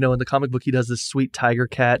funny that, in the comic book he does this sweet tiger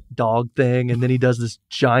cat dog thing, and then he does this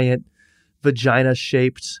giant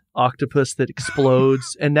vagina-shaped octopus that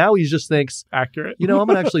explodes, and now he just thinks, accurate. I'm going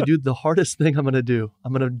to actually do the hardest thing I'm going to do.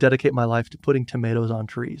 I'm going to dedicate my life to putting tomatoes on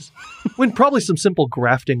trees, when probably some simple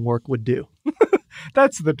grafting work would do.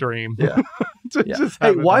 That's the dream. Yeah. To Yeah. just Hey,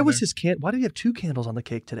 have it why on was there. his why did he have 2 candles on the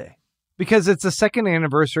cake today? Because it's the second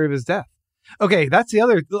anniversary of his death. Okay, that's the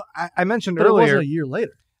other. I mentioned But earlier. it wasn't a year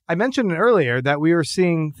later. I mentioned earlier that we were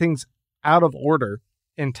seeing things out of order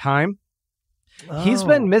in time. He's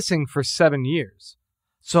been missing for 7 years.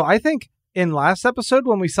 So I think in last episode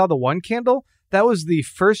when we saw the 1 candle, that was the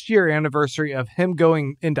first year anniversary of him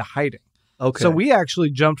going into hiding. Okay. So we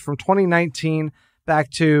actually jumped from 2019 back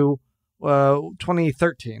to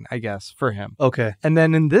 2013, I guess, for him. Okay. And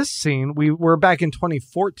then in this scene, we were back in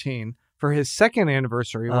 2014 for his second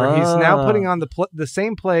anniversary, where he's now putting on the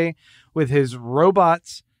same play with his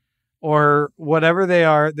robots or whatever they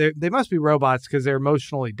are. They must be robots because they're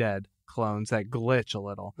emotionally dead clones that glitch a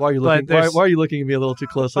little. Why are you looking? Why are you looking at me a little too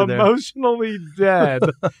closely there? Emotionally dead,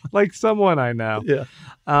 like someone I know. Yeah.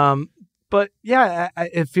 But yeah,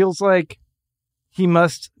 it feels like he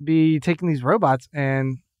must be taking these robots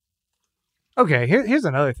and. Okay, here's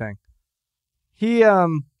another thing. He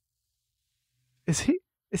is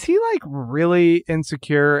he like really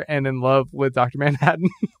insecure and in love with Dr. Manhattan?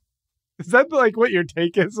 Is that like what your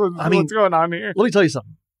take is on what's going on here? Let me tell you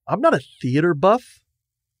something. I'm not a theater buff,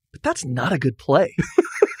 but that's not a good play.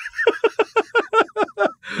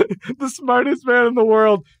 The smartest man in the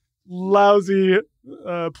world, lousy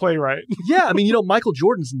playwright. Yeah, I mean, Michael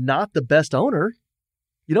Jordan's not the best owner.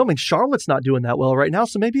 I mean, Charlotte's not doing that well right now,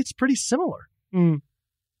 so maybe it's pretty similar. I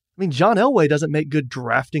mean, John Elway doesn't make good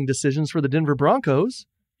drafting decisions for the Denver Broncos.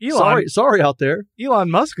 Sorry out there. Elon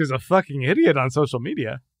Musk is a fucking idiot on social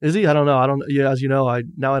media. Is he? I don't know. Yeah, as you know, I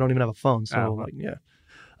don't even have a phone, so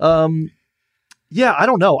yeah. Yeah, I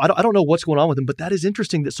don't know. I don't know what's going on with him, but that is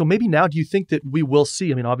interesting. So maybe now, do you think that we will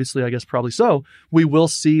see? I mean, obviously, I guess probably so. We will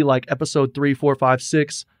see like episode 3, 4, 5,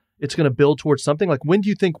 6. It's going to build towards something. Like, when do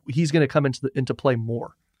you think he's going to come into play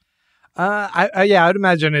more? I would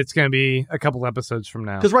imagine it's going to be a couple episodes from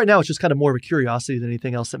now. Because right now it's just kind of more of a curiosity than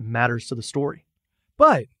anything else that matters to the story.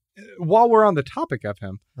 But while we're on the topic of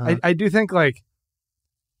him, I do think like,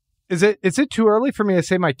 is it too early for me to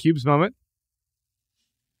say my Cubes moment?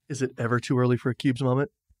 Is it ever too early for a Cubes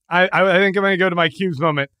moment? I think I'm going to go to my Cubes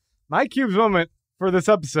moment. My Cubes moment for this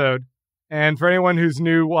episode, and for anyone who's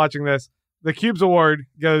new watching this, the Cubes Award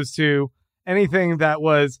goes to anything that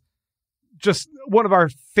was just one of our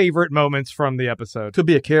favorite moments from the episode. Could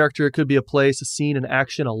be a character, it could be a place, a scene, an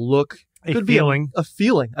action, a look. Could be a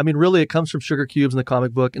feeling. I mean, really, it comes from sugar cubes in the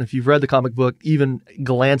comic book. And if you've read the comic book, even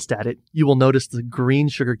glanced at it, you will notice the green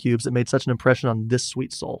sugar cubes that made such an impression on this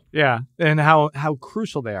sweet soul. Yeah, and how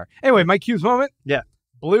crucial they are. Anyway, my Cubes moment? Yeah.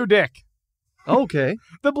 Blue Dick. Okay.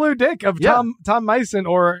 The blue dick of Tom Meissen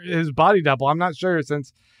or his body double. I'm not sure,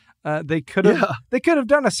 since they could have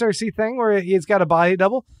done a Cersei thing where he's got a body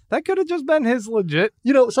double. That could have just been his legit.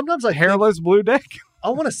 Sometimes I hairless blue dick. I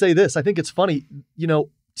want to say this. I think it's funny.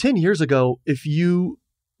 10 years ago, if you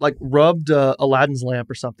like rubbed Aladdin's lamp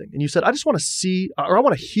or something and you said, I just want to see, or I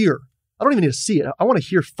want to hear, I don't even need to see it. I want to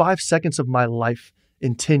hear 5 seconds of my life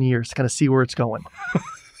in 10 years to kind of see where it's going.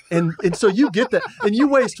 And so you get that, and you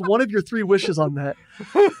waste one of your 3 wishes on that.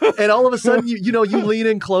 And all of a sudden, you lean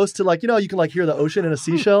in close to you can hear the ocean in a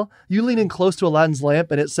seashell. You lean in close to Aladdin's lamp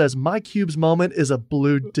and it says, my Cubes moment is a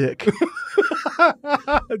blue dick.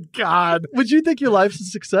 God. Would you think your life's a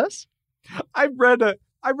success? I read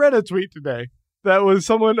a tweet today that was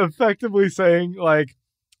someone effectively saying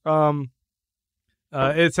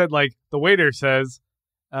it said the waiter says,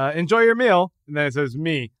 enjoy your meal. And then it says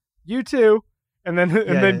me, you too. And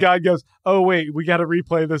then God goes, oh, wait, we got to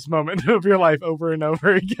replay this moment of your life over and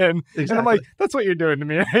over again. Exactly. And I'm like, that's what you're doing to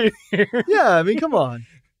me right here. Yeah, I mean, come on.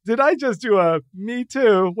 Did I just do a me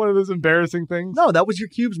too, one of those embarrassing things? No, that was your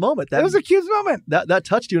Cubes moment. That was a Cubes moment. That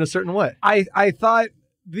touched you in a certain way. I thought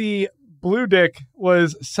the blue dick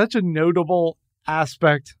was such a notable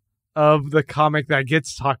aspect of the comic that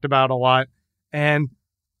gets talked about a lot. And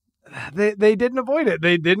they didn't avoid it.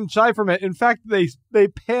 They didn't shy from it. In fact, they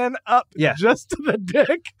pan up just to the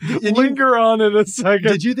dick, linger on it a second.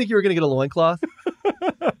 Did you think you were going to get a loincloth?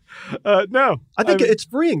 No. I think it's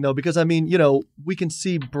freeing, though, because, I mean, we can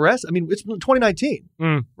see breasts. I mean, it's 2019,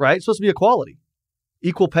 right? It's supposed to be equality,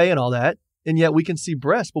 equal pay and all that. And yet we can see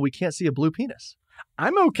breasts, but we can't see a blue penis.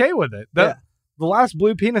 I'm okay with it. The last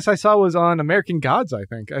blue penis I saw was on American Gods, I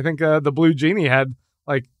think. I think the blue genie had,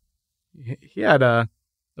 he had a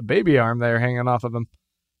baby arm there hanging off of him.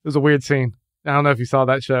 It was a weird scene. I don't know if you saw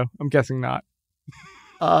that show. I'm guessing not.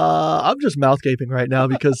 I'm just mouth gaping right now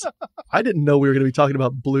because I didn't know we were going to be talking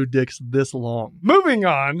about blue dicks this long. Moving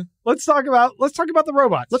on. Let's talk about the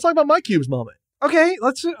robots. Let's talk about my Cubes moment. Okay,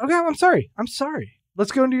 I'm sorry.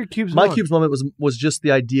 Let's go into your Cubes moment. My Cubes moment was just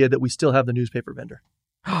the idea that we still have the newspaper vendor.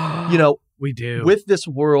 You know, we do. with this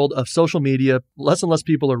world of social media, less and less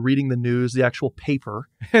people are reading the news, the actual paper.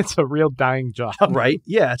 It's a real dying job. Right?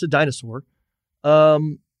 Yeah, it's a dinosaur.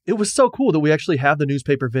 It was so cool that we actually have the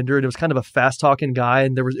newspaper vendor, and it was kind of a fast-talking guy,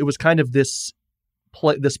 and it was kind of this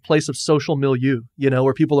place of social milieu, you know,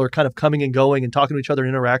 where people are kind of coming and going and talking to each other and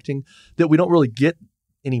interacting that we don't really get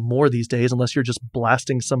anymore these days unless you're just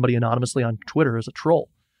blasting somebody anonymously on Twitter as a troll.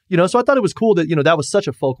 You know, so I thought it was cool that, you know, that was such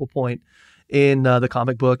a focal point in the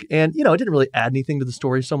comic book. And, you know, it didn't really add anything to the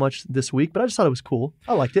story so much this week, but I just thought it was cool.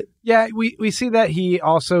 I liked it. Yeah, we see that he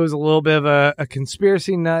also is a little bit of a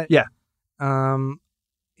conspiracy nut. Yeah.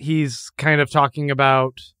 He's kind of talking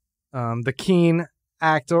about the Keene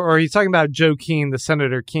Act, or he's talking about Joe Keene, the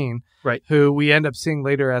Senator Keene, right? Who we end up seeing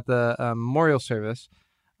later at the memorial service,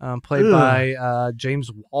 played by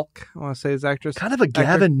James Walk. I want to say his actress, kind of a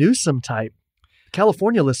Gavin Newsom type.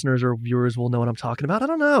 California listeners or viewers will know what I'm talking about. I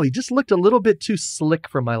don't know. He just looked a little bit too slick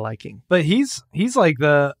for my liking. But he's like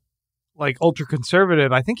ultra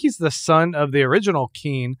conservative. I think he's the son of the original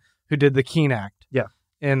Keene who did the Keene Act. Yeah.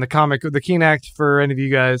 In the comic, the Keene Act, for any of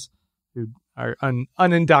you guys who are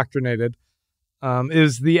unindoctrinated,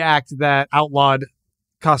 is the act that outlawed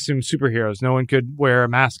costume superheroes. No one could wear a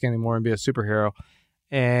mask anymore and be a superhero.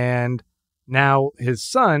 And now his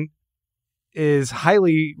son is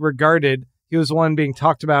highly regarded. He was the one being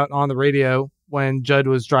talked about on the radio when Judd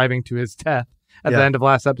was driving to his death. At the end of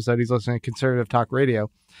last episode, he's listening to conservative talk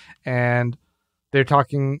radio. And they're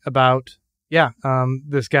talking about,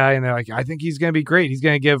 this guy. And they're like, I think he's going to be great. He's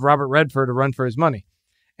going to give Robert Redford a run for his money.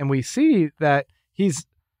 And we see that he's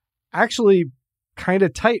actually kind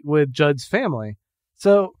of tight with Judd's family.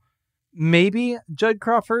 So maybe Judd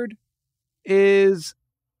Crawford is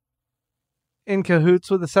in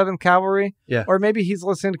cahoots with the 7th Cavalry. Yeah. Or maybe he's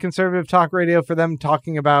listening to conservative talk radio for them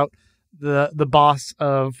talking about the boss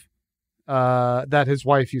of that his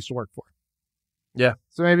wife used to work for. Yeah.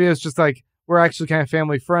 So maybe it's just like, we're actually kind of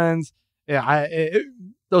family friends. Yeah.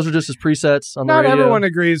 Those are just his presets on the radio. Not everyone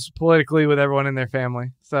agrees politically with everyone in their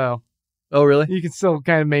family. So. Oh, really? You can still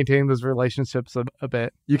kind of maintain those relationships a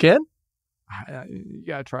bit. You can? You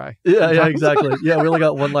gotta try. Yeah, exactly. Yeah, we only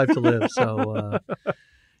got one life to live. So,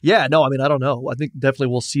 I don't know. I think definitely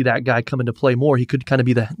we'll see that guy come into play more. He could kind of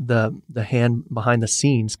be the hand behind the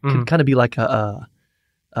scenes. Could kind of be like God,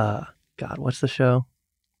 what's the show?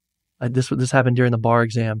 This happened during the bar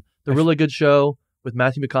exam. The Really Good Show with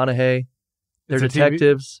Matthew McConaughey. They're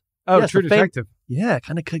detectives. Oh, True Detective. Yeah,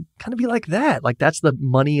 kind of be like that. Like that's the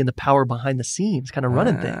money and the power behind the scenes, kind of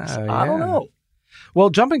running things. Yeah. I don't know. Well,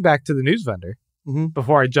 jumping back to the news vendor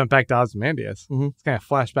before I jump back to Ozymandias, it's kind of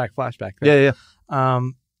flashback there. Yeah.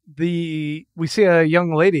 We see a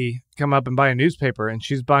young lady come up and buy a newspaper, and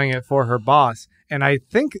she's buying it for her boss. And I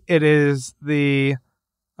think it is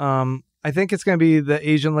I think it's going to be the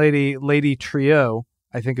Asian lady, Lady Trio.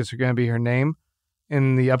 I think is going to be her name.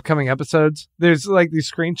 In the upcoming episodes, there's like these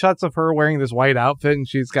screenshots of her wearing this white outfit, and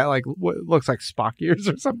she's got like what looks like Spock ears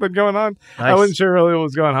or something going on. Nice. I wasn't sure really what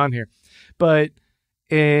was going on here, but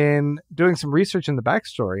in doing some research in the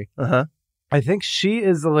backstory, I think she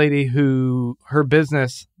is the lady who her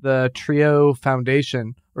business, the Trio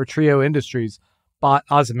Foundation or Trio Industries, bought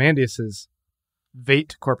Ozymandias's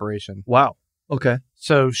Vate Corporation. Wow. Okay.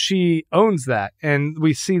 So she owns that, and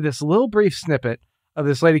we see this little brief snippet of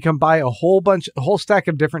this lady come buy a whole stack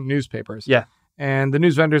of different newspapers. Yeah. And the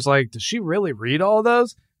news vendor's like, does she really read all of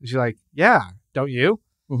those? And she's like, yeah, don't you?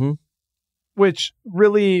 Mm-hmm. Which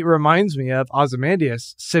really reminds me of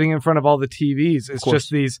Ozymandias sitting in front of all the TVs. It's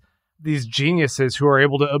just these geniuses who are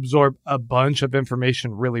able to absorb a bunch of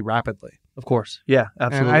information really rapidly. Of course. Yeah,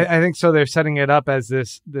 absolutely. And I think so they're setting it up as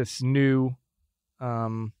this new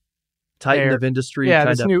Titan of industry. Yeah,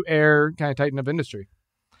 this new heir kind of Titan of industry.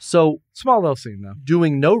 So small little scene though.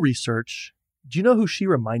 Doing no research, do you know who she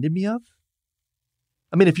reminded me of?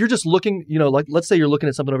 I mean, if you're just looking, like let's say you're looking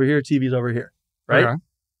at something over here, TV's over here, right? Okay.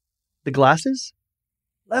 The glasses,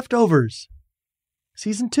 Leftovers,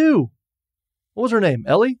 season 2. What was her name?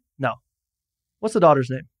 Ellie? No. What's the daughter's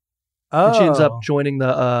name? Oh, and she ends up joining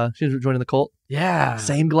the cult. Yeah,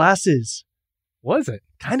 same glasses. Was it?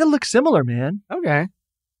 Kind of looks similar, man. Okay,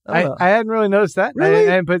 I hadn't really noticed that. Really?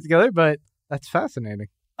 I hadn't put it together, but that's fascinating.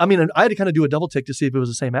 I mean, I had to kind of do a double take to see if it was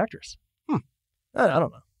the same actress. I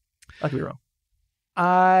don't know. I could be wrong.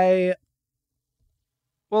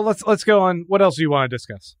 Well, let's go on. What else do you want to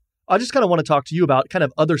discuss? I just kind of want to talk to you about kind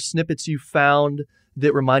of other snippets you found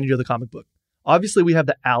that reminded you of the comic book. Obviously, we have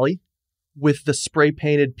the alley with the spray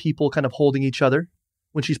painted people kind of holding each other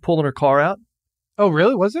when she's pulling her car out. Oh,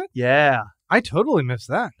 really? Was it? Yeah. I totally missed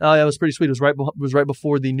that. Oh, yeah, it was pretty sweet. It was right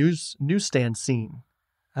before the newsstand scene.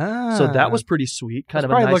 So that was pretty sweet. Kind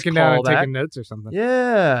of a probably nice looking down and callback. taking notes or something.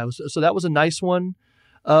 Yeah. So that was a nice one.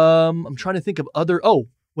 I'm trying to think of other. Oh,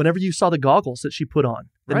 whenever you saw the goggles that she put on,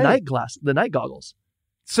 the Right. night goggles.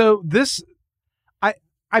 So this,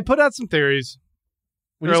 I put out some theories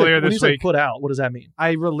earlier when you this say week. put out, what does that mean?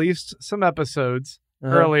 I released some episodes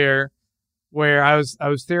Uh-huh. earlier where I was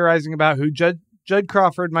theorizing about who Judd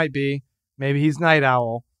Crawford might be. Maybe he's Night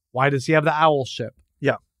Owl. Why does he have the owl ship?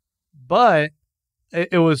 Yeah. But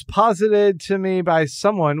it was posited to me by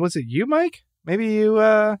someone. Was it you, Mike? Maybe you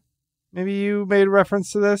made a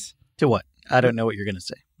reference to this. To what? I don't know what you're going to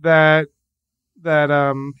say. That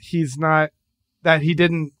he's not, that he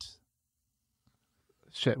didn't.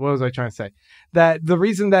 Shit, what was I trying to say? That the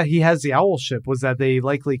reason that he has the owl ship was that they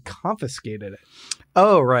likely confiscated it.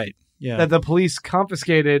 Oh, right. Yeah. That the police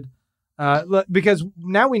confiscated, because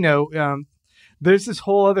now we know there's this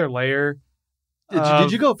whole other layer.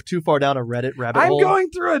 Did you go too far down a Reddit rabbit hole?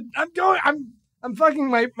 I'm fucking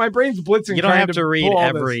my brain's blitzing. You don't trying have to read pull all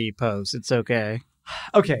every post. It's okay.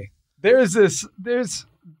 Okay, there's this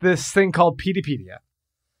thing called Peteypedia,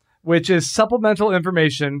 which is supplemental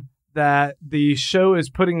information that the show is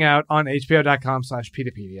putting out on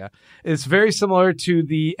hbo.com/Peteypedia. It's very similar to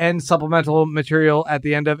the end supplemental material at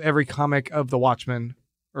the end of every comic of The Watchmen,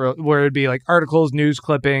 or where it'd be like articles, news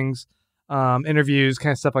clippings, interviews,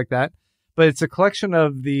 kind of stuff like that. But it's a collection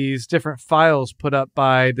of these different files put up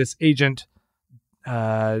by this agent.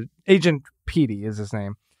 Agent Petey is his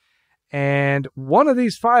name. And one of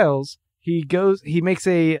these files, he makes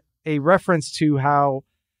a reference to how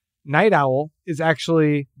Night Owl is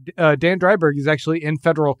actually, Dan Dreiberg is actually in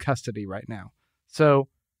federal custody right now. So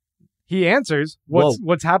he answers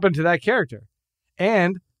what's happened to that character.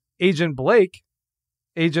 And Agent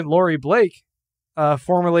Laurie Blake,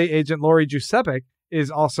 formerly Agent Laurie Giuseppe,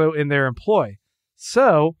 is also in their employ.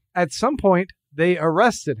 So at some point, they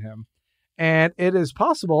arrested him. And it is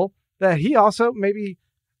possible that he also maybe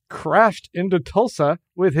crashed into Tulsa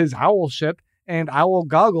with his owl ship and owl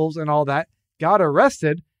goggles and all that, got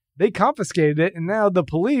arrested. They confiscated it, and now the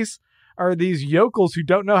police are these yokels who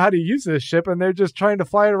don't know how to use this ship, and they're just trying to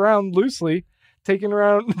fly it around loosely, taking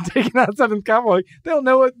out Seventh Cavalry. They don't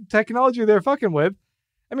know what technology they're fucking with.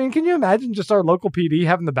 I mean, can you imagine just our local PD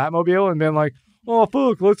having the Batmobile and being like, "Oh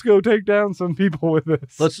fuck, let's go take down some people with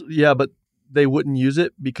this." But they wouldn't use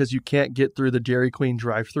it because you can't get through the Dairy Queen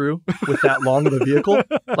drive-through with that long of a vehicle.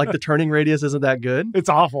 Like the turning radius isn't that good. It's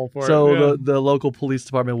awful for it. So the local police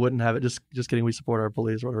department wouldn't have it. Just kidding. We support our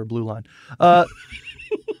police or our Blue Line.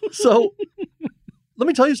 So let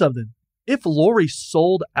me tell you something. If Lori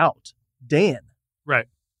sold out Dan, right?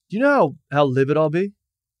 Do you know how livid I'll be?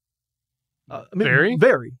 Very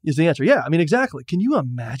is the answer. Yeah, I mean, exactly. Can you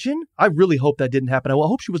imagine? I really hope that didn't happen. I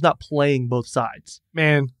hope she was not playing both sides.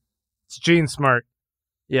 Man, it's Jean Smart.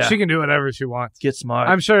 Yeah. She can do whatever she wants. Get smart.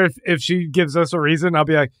 I'm sure if she gives us a reason, I'll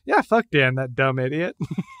be like, yeah, fuck Dan, that dumb idiot.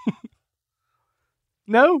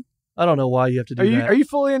 No? I don't know why you have to do that. Are you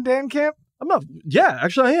fully in Dan camp? I'm not. Yeah,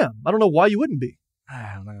 actually I am. I don't know why you wouldn't be.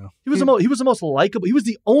 I don't know. He was the most likable. He was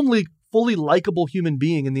the only fully likable human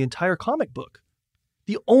being in the entire comic book.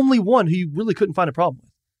 The only one who you really couldn't find a problem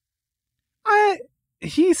with.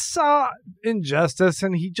 He saw injustice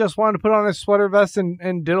and he just wanted to put on his sweater vest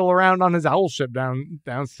and diddle around on his owl ship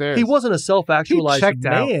downstairs. He wasn't a self-actualized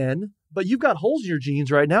man, out. But you've got holes in your jeans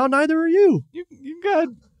right now. Neither are you. You got.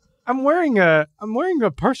 I'm wearing a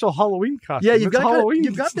partial Halloween costume. Yeah, you've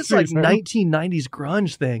got this like season. 1990s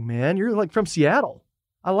grunge thing, man. You're like from Seattle.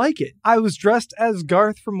 I like it. I was dressed as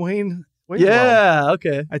Garth from Wayne. Yeah,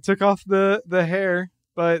 okay. I took off the hair,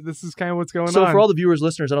 but this is kind of what's going on. So for all the viewers,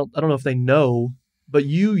 listeners, I don't know if they know, but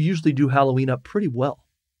you usually do Halloween up pretty well.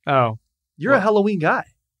 Oh, you're a Halloween guy.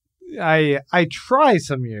 I try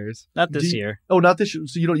some years. Not this year. Oh, not this year.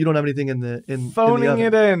 So you don't have anything in phoning in the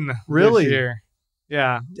it in. Really? This year.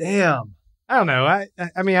 Yeah. Damn. I don't know. I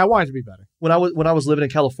mean, I want it to be better. When I was living in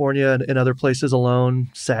California and other places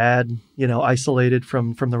alone, sad, isolated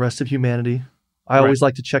from the rest of humanity, I always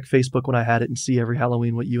like to check Facebook when I had it and see every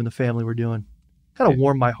Halloween what you and the family were doing. Kind of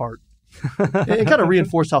warmed my heart. It kind of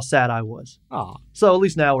reinforced how sad I was. Oh. So at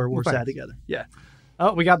least now we're sad together. Yeah.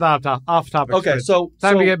 Oh, we got the off topic. Okay, so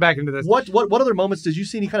time to get back into this. What other moments did you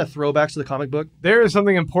see? Any kind of throwbacks to the comic book? There is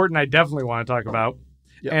something important I definitely want to talk about,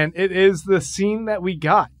 and it is the scene that we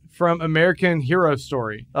got from American Hero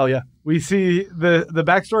Story. Oh yeah, we see the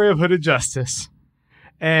backstory of Hooded Justice,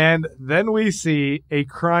 and then we see a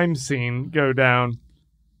crime scene go down,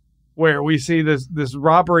 where we see this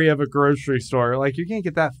robbery of a grocery store. Like, you can't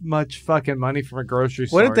get that much fucking money from a grocery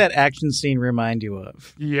store. What did that action scene remind you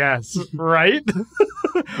of? Yes, right?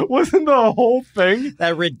 Wasn't the whole thing?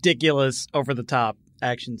 That ridiculous, over the top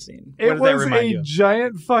action scene? It What did that was remind a you of?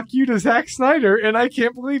 giant fuck you to Zack Snyder, and I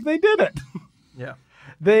can't believe they did it. Yeah.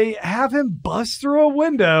 They have him bust through a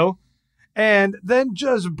window and then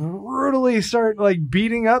just brutally start like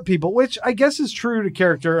beating up people, which I guess is true to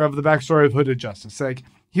character of the backstory of Hooded Justice. Like,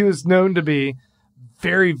 he was known to be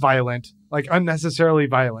very violent, like unnecessarily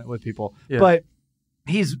violent with people, but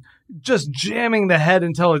he's just jamming the head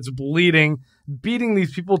until it's bleeding, beating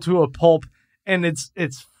these people to a pulp, and it's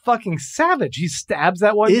fucking savage. He stabs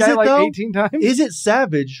that one guy like 18 times. Is it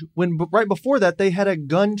savage when right before that they had a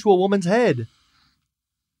gun to a woman's head?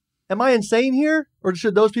 Am I insane here? Or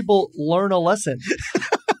should those people learn a lesson?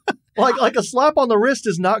 like a slap on the wrist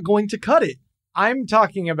is not going to cut it. I'm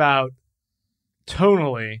talking about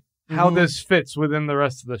tonally how this fits within the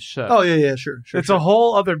rest of the show. Oh, yeah, sure. It's a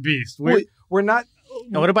whole other beast. We're not...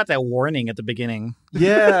 Now, what about that warning at the beginning?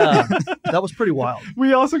 Yeah, that was pretty wild.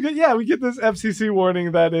 We also get this FCC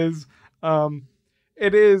warning that is...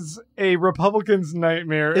 it is a Republican's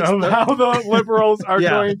nightmare of how the liberals are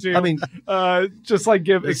going to. I mean, just like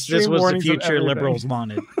give extreme this was the warnings of future everything. liberals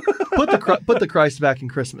wanted. put the Christ back in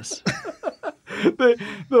Christmas. The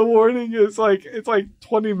warning is like it's like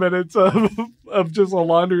 20 minutes of just a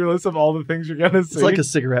laundry list of all the things you're gonna see. It's like a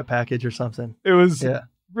cigarette package or something. It was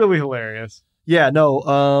really hilarious. Yeah,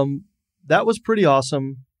 no, that was pretty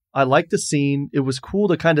awesome. I liked the scene. It was cool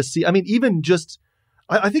to kind of see. I mean, even just.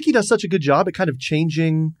 I think he does such a good job at kind of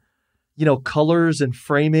changing, colors and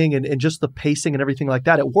framing and just the pacing and everything like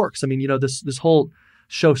that. It works. I mean, this whole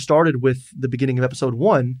show started with the beginning of episode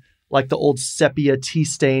 1, like the old sepia tea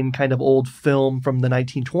stain kind of old film from the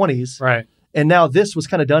 1920s. Right. And now this was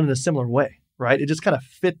kind of done in a similar way, right? It just kind of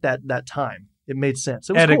fit that time. It made sense.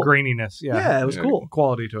 It was Added cool. graininess. Yeah. Yeah, it was cool.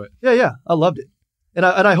 Quality to it. Yeah. I loved it. And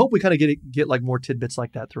I hope we kind of get like more tidbits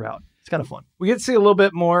like that throughout. It's kind of fun. We get to see a little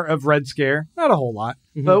bit more of Red Scare. Not a whole lot.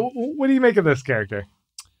 But what do you make of this character?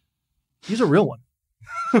 He's a real one.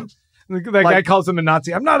 That guy calls him a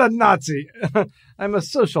Nazi. I'm not a Nazi. I'm a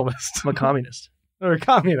socialist. I'm a communist. Or a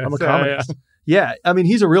communist. I'm a communist. Yeah. I mean,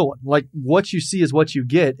 he's a real one. Like, what you see is what you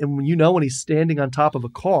get. And when he's standing on top of a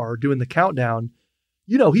car doing the countdown,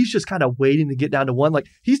 he's just kind of waiting to get down to 1. Like,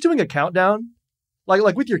 he's doing a countdown.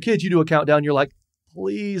 Like with your kids, you do a countdown. You're like,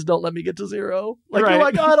 please don't let me get to 0. Like, you're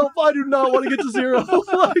like, I do not want to get to 0.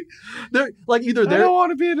 I don't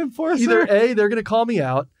want to be an enforcer. Either A, they're going to call me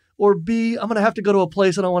out, or B, I'm going to have to go to a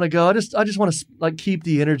place I don't want to go. I just want to like keep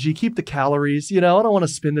the energy, keep the calories. I don't want to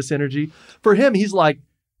spend this energy. For him, he's like,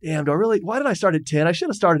 damn, why did I start at 10? I should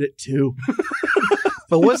have started at 2.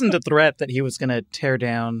 But wasn't the threat that he was going to tear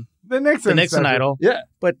down the Nixon idol? Yeah.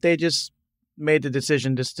 But they just made the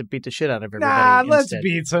decision just to beat the shit out of everybody. Let's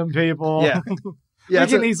beat some people. Yeah. We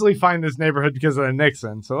can easily find this neighborhood because of the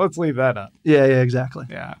Nixon, so let's leave that up. Yeah, exactly.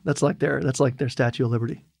 Yeah. That's like their Statue of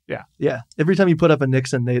Liberty. Yeah. Yeah. Every time you put up a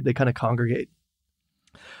Nixon, they kind of congregate.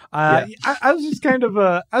 I was just kind of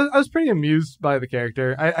I was pretty amused by the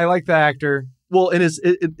character. I like the actor. Well, and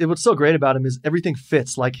what's so great about him is everything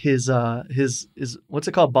fits. Like his what's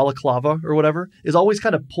it called, balaclava or whatever, is always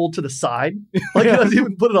kind of pulled to the side. Like he doesn't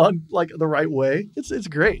even put it on like the right way. It's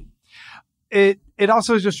great. It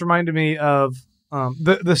also just reminded me of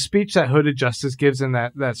the speech that Hooded Justice gives in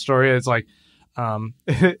that story. It's like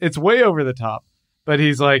it's way over the top, but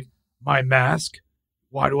he's like, my mask.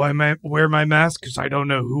 Why do I wear my mask? Because I don't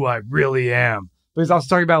know who I really am. But he's also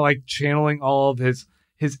talking about like channeling all of his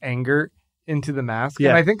anger into the mask. Yeah.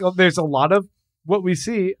 And I think there's a lot of what we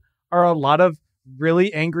see are a lot of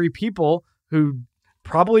really angry people who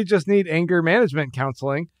probably just need anger management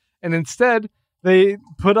counseling. And instead they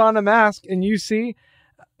put on a mask and you see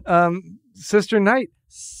Sister Knight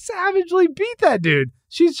savagely beat that dude.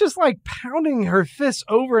 She's just like pounding her fists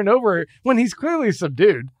over and over when he's clearly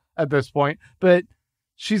subdued at this point. But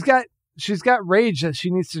she's got rage that she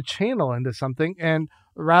needs to channel into something. And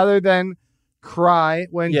rather than cry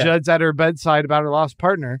when Judd's at her bedside about her lost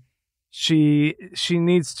partner, she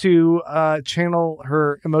needs to channel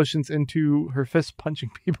her emotions into her fist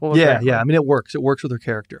punching people. Yeah. I mean, it works. It works with her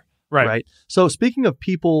character. Right. So speaking of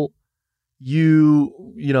people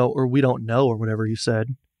or we don't know or whatever you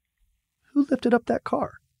said, who lifted up that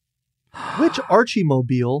car? Which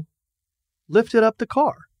Archie-mobile lifted up the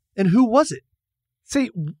car? And who was it? See,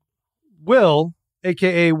 Will,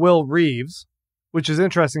 a.k.a. Will Reeves, which is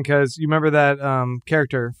interesting because you remember that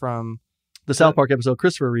character from the South Park episode,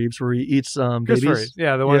 Christopher Reeves, where he eats babies.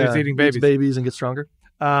 Yeah, the one who's eating babies. Eats babies and gets stronger.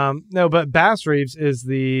 No, but Bass Reeves is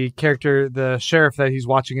the character, the sheriff that he's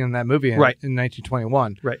watching in that movie in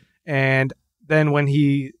 1921. Right. And then when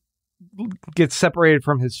he gets separated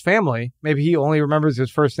from his family, maybe he only remembers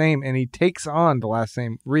his first name and he takes on the last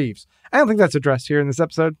name Reeves I don't think that's addressed here in this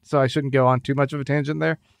episode, so I shouldn't go on too much of a tangent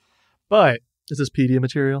there. But Is this PD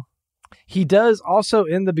material? he does also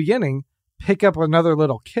in the beginning pick up another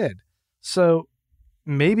little kid. So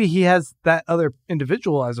maybe he has that other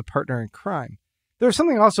individual as a partner in crime. There's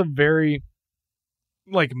something also very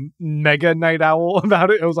like mega Night Owl about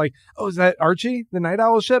it. It was like, oh, is that Archie, the Night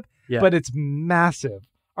Owl ship? Yeah. But it's massive.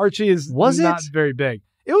 Archie is Was not it? very big.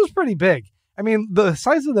 It was pretty big. I mean, the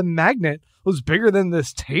size of the magnet was bigger than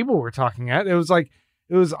this table we're talking at. It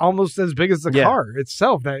was almost as big as the car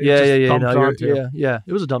itself that it just bumped onto. Yeah.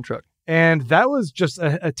 It was a dump truck. And that was just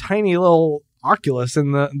a tiny little Oculus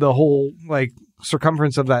in the whole like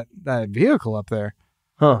circumference of that vehicle up there.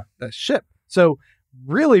 Huh. That ship. So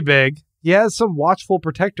really big. He has some watchful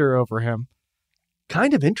protector over him.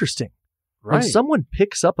 Kind of interesting. Right. When someone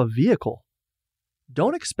picks up a vehicle,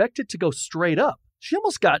 don't expect it to go straight up. She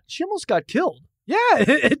almost got killed. Yeah,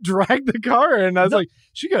 it dragged the car, and I was like,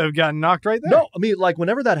 she could have gotten knocked right there. No, I mean, like,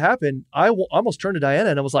 whenever that happened, I almost turned to Diana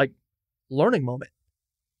and I was like, learning moment.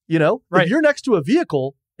 You know? Right. If you're next to a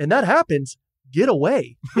vehicle and that happens, get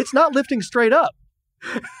away. It's not lifting straight up.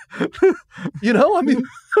 You know? I mean,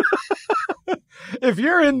 if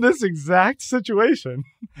you're in this exact situation,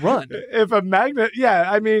 run. If a magnet,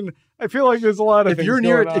 I mean, I feel like there's a lot of If you're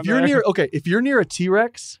near a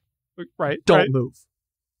T-Rex, right, don't move.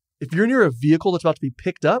 If you're near a vehicle that's about to be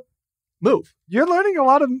picked up, move. You're learning a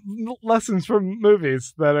lot of lessons from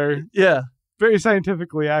movies that are very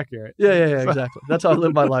scientifically accurate. Yeah, exactly. That's how I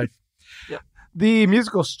live my life. Yeah. The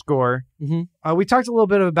musical score, we talked a little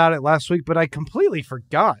bit about it last week, but I completely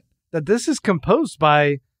forgot that this is composed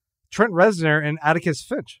by Trent Reznor and Atticus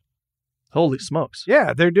Finch. Holy smokes.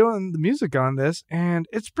 Yeah, they're doing the music on this, and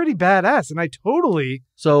it's pretty badass, and I totally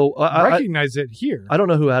recognize it here. I don't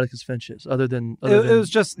know who Atticus Finch is, other than it was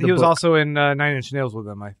just, he was book. also in 9 Inch Nails with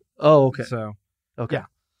them. Okay. So, okay.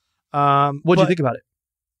 Yeah. What'd you think about it?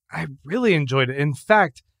 I really enjoyed it. In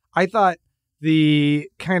fact, I thought the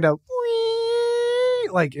kind of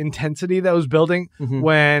like intensity that was building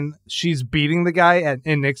when she's beating the guy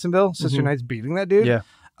in Nixonville, Sister Knight's beating that dude. Yeah.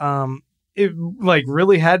 It like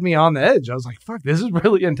really had me on the edge. I was like, fuck, this is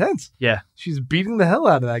really intense. Yeah. She's beating the hell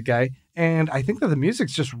out of that guy. And I think that the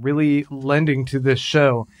music's just really lending to this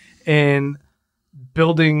show and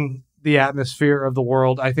building the atmosphere of the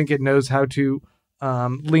world. I think it knows how to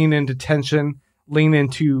lean into tension, lean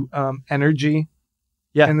into energy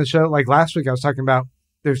in the show. Like last week I was talking about,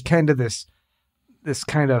 there's kind of this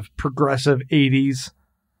kind of progressive 80s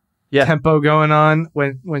tempo going on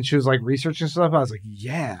when she was like researching stuff. I was like,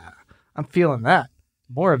 yeah, I'm feeling that.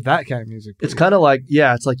 More of that kind of music. Please. It's kind of like,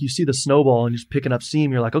 it's like you see the snowball and you're just picking up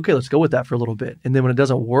steam. You're like, okay, let's go with that for a little bit. And then when it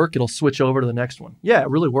doesn't work, it'll switch over to the next one. Yeah, it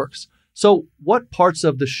really works. So what parts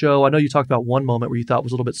of the show, I know you talked about one moment where you thought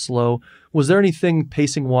was a little bit slow. Was there anything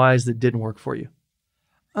pacing wise that didn't work for you?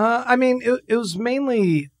 I mean, it was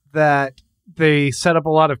mainly that they set up a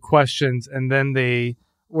lot of questions and then they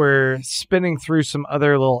were spinning through some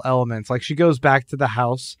other little elements. Like she goes back to the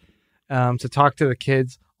house to talk to the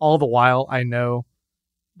kids. All the while, I know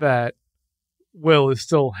that Will is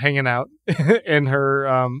still hanging out in her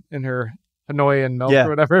Hanoi and Milk or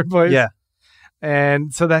whatever place. Yeah.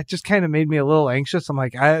 And so that just kind of made me a little anxious. I'm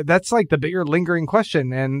like, that's like the bigger lingering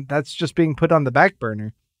question, and that's just being put on the back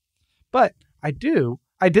burner. But I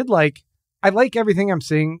like everything I'm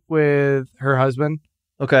seeing with her husband.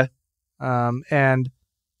 Okay. And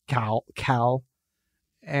Cal.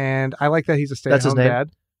 And I like that he's a stay-at-home dad.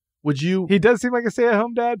 He does seem like a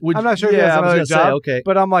stay-at-home dad. I'm not sure if he has another job,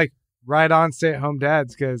 but I'm like, right on stay-at-home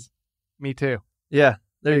dads, because me too. Yeah,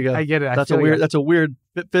 there you go. I get it. That's a weird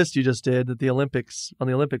fist you just did at the Olympics, on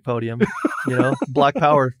the Olympic podium. Black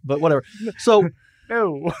power, but whatever. So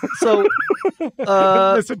no. So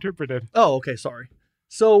misinterpreted. Oh, okay, sorry.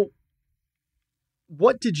 So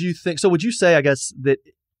what did you think? So would you say, I guess, that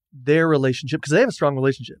their relationship, because they have a strong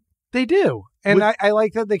relationship. They do. And I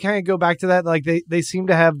like that they kind of go back to that. Like they seem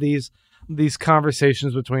to have these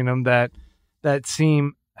conversations between them that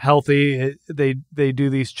seem healthy. They do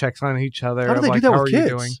these checks on each other. How do they do that with kids?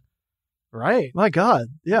 Doing? Right. My God.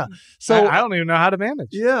 Yeah. So I don't even know how to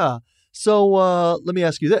manage. Yeah. So let me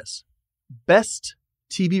ask you this. Best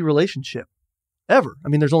TV relationship ever. I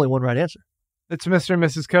mean, there's only one right answer. It's Mr. and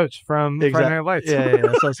Mrs. Coach from Friday Night Lights.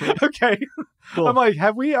 Yeah. So okay. Cool. I'm like,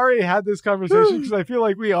 have we already had this conversation? Because I feel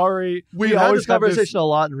like we had this conversation a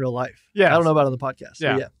lot in real life. Yeah. I don't know about on the podcast.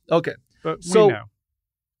 Yeah. Okay. But so, we know.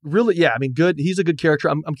 Really, yeah. I mean, good. He's a good character.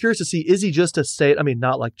 I'm curious to see, is he just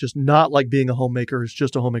not like being a homemaker is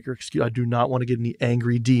just a homemaker excuse. I do not want to get any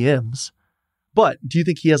angry DMs. But do you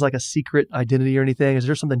think he has like a secret identity or anything? Is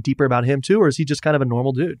there something deeper about him too? Or is he just kind of a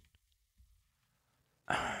normal dude?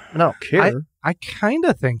 And I don't care. I kind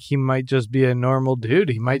of think he might just be a normal dude.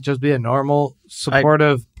 He might just be a normal,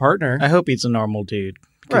 supportive partner. I hope he's a normal dude.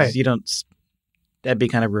 Because Right. you don't. That'd be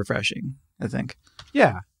kind of refreshing, I think.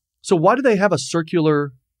 Yeah. So why do they have a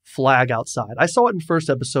circular flag outside? I saw it in the first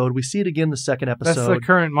episode. We see it again in the second That's episode. the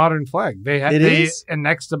current modern flag. They is?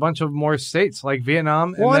 annexed a bunch of more states like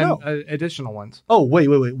Vietnam and Well, I then know. additional ones. Oh, wait.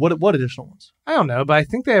 What additional ones? I don't know, but I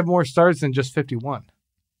think they have more stars than just 51.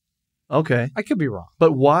 Okay. I could be wrong.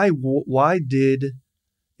 But why did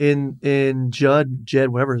in Jed,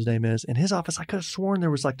 whatever his name is, in his office, I could have sworn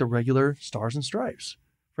there was like the regular stars and stripes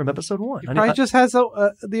from episode 1. He probably just has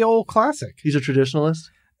the old classic. He's a traditionalist.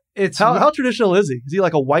 It's How traditional is he? Is he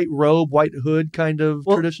like a white robe, white hood kind of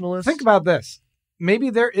traditionalist? Think about this. Maybe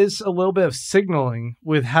there is a little bit of signaling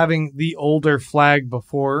with having the older flag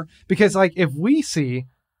before, because like if we see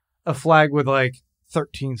a flag with like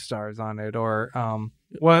 13 stars on it, or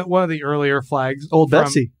one of the earlier flags, Old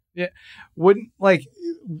Betsy.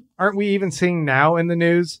 aren't we even seeing now in the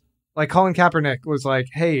news? Like Colin Kaepernick was like,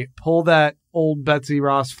 "Hey, pull that old Betsy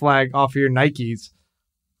Ross flag off of your Nikes.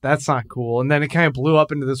 That's not cool." And then it kind of blew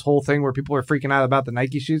up into this whole thing where people were freaking out about the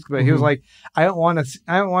Nike shoes. But he was like, I don't want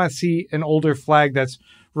to see an older flag that's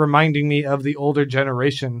reminding me of the older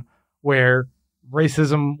generation where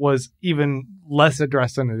racism was even less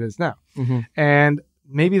addressed than it is now. And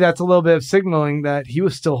maybe that's a little bit of signaling that he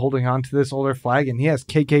was still holding on to this older flag, and he has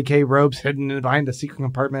KKK robes hidden behind the secret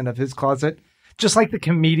compartment of his closet, just like the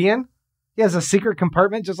comedian. He has a secret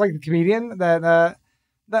compartment, just like the comedian. That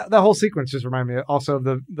whole sequence just reminded me also of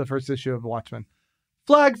the first issue of Watchmen.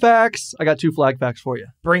 Flag facts. I got 2 flag facts for you.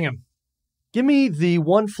 Bring him. Give me the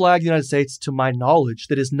one flag in the United States, to my knowledge,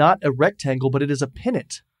 that is not a rectangle, but it is a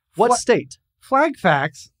pennant. What state? Flag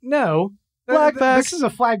facts? No. Flag facts. This is a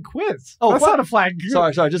flag quiz. Oh, that's not a flag.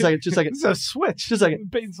 Sorry. Just a second. This is a switch. Just a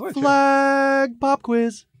second. Bait and switch. Flag pop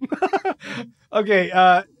quiz. Okay.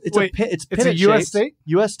 It's wait, it's it's a pennant U.S. shaped. state?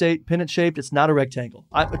 U.S. state, pennant shaped. It's not a rectangle.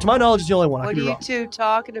 To my knowledge, it's the only one. I What could are be you wrong. two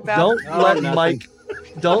talking about? Don't Oh, let nothing. Mike.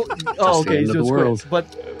 Don't. Oh, the okay. end He's of doing the world.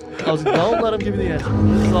 squares. But don't let him give you the answer.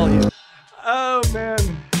 This is all you. Oh, man.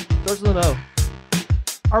 Starts with an O.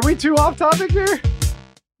 Are we too off topic here?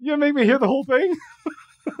 You make me hear the whole thing?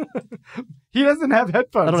 He doesn't have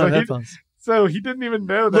headphones. I don't so have he- headphones. So he didn't even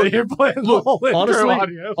know that you're playing the whole intro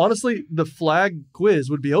audio. Honestly, the flag quiz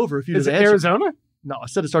would be over if you Is just it answered. Arizona? No, I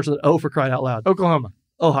said it starts with an O, for crying out loud. Oklahoma.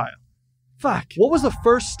 Ohio. Fuck. What was the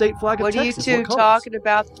first state flag of What are you Texas? two What colors? talking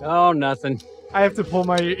about? Oh, nothing. I have to pull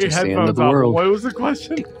my the end headphones of the off. world. What was the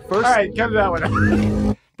question? First, All right, cut that one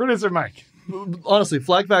out. Producer Mike. honestly,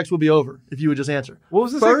 flag facts would be over if you would just answer. What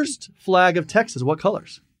was the First flag of Texas, what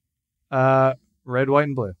colors? red, white,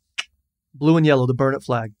 and blue. Blue and yellow, the Burn It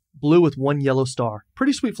flag. Blue with 1 yellow star.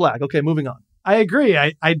 Pretty sweet flag. Okay, moving on. I agree.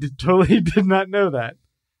 I totally did not know that.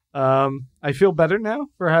 I feel better now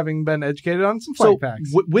for having been educated on some flag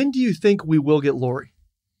facts. When do you think we will get Lori?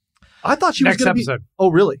 I thought she Next was going to be... episode.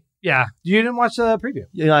 Oh, really? Yeah. You didn't watch the preview.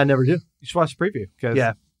 Yeah, I never do. You should watch the preview because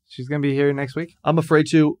Yeah. she's going to be here next week. I'm afraid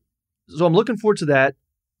to. So I'm looking forward to that.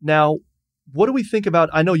 Now, what do we think about...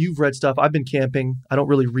 I know you've read stuff. I've been camping. I don't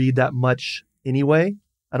really read that much anyway.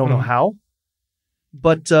 I don't know how.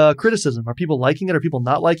 But criticism. Are people liking it? Are people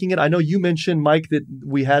not liking it? I know you mentioned, Mike, that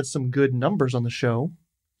we had some good numbers on the show.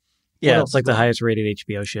 Yeah, else it's like is the going highest rated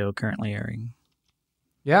HBO show currently airing.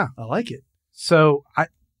 Yeah. I like it. So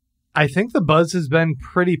I think the buzz has been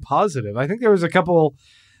pretty positive. I think there was a couple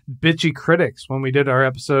bitchy critics when we did our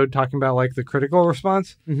episode talking about like the critical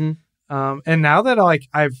response. Mm-hmm. And now that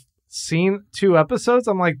I've seen 2 episodes,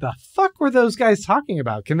 I'm like, the fuck were those guys talking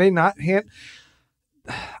about? Can they not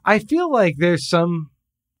I feel like there's some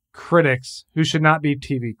critics who should not be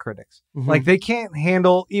TV critics. Mhm. Like they can't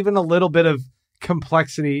handle even a little bit of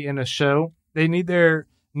complexity in a show. They need their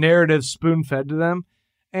narrative spoon-fed to them.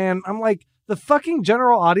 And I'm like, the fucking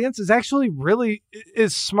general audience is actually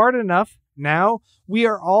is smart enough now. We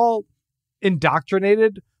are all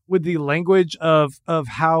indoctrinated with the language of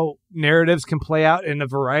how narratives can play out in a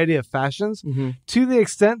variety of fashions to the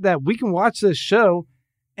extent that we can watch this show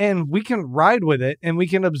and we can ride with it and we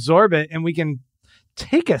can absorb it and we can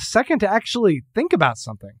take a second to actually think about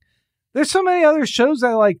something. There's so many other shows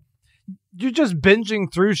that like you're just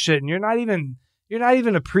binging through shit and you're not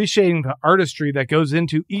even appreciating the artistry that goes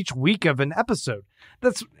into each week of an episode.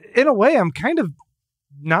 That's in a way I'm kind of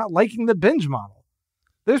not liking the binge model.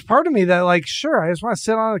 There's part of me that like, sure, I just want to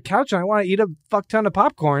sit on the couch and I want to eat a fuck ton of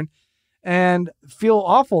popcorn and feel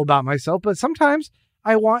awful about myself. But sometimes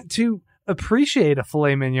I want to appreciate a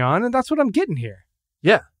filet mignon, and that's what I'm getting here.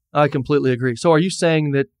 Yeah, I completely agree. So are you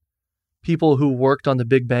saying that people who worked on The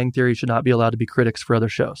Big Bang Theory should not be allowed to be critics for other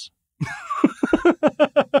shows?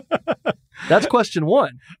 That's question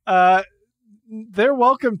one. They're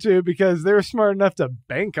welcome to, because they're smart enough to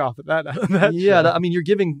bank off of that. Yeah, show. I mean, you're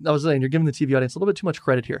giving the TV audience a little bit too much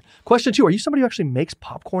credit here. Question two, are you somebody who actually makes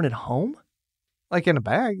popcorn at home? Like in a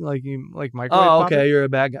bag, like microwave. Oh, pop okay, it? You're a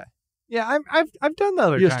bad guy. Yeah, I've done the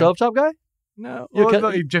other. You a kind. stovetop guy? No, You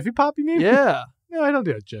the Jiffy Pop. You mean? Yeah. No, I don't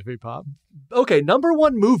do a Jiffy Pop. Okay, number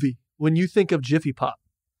one movie when you think of Jiffy Pop.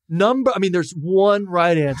 There's one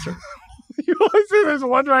right answer. You always say there's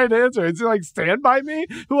one right answer. It's like Stand By Me.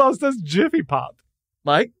 Who else does Jiffy Pop?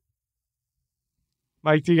 Mike,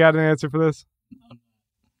 do you got an answer for this?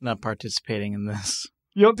 Not participating in this.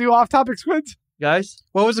 You don't do off-topic squids? guys?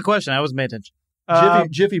 What was the question? I wasn't paying attention.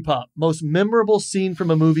 Jiffy Pop. Most memorable scene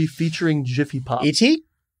from a movie featuring Jiffy Pop. E.T.?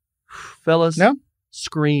 Fellas? No?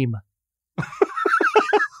 Scream.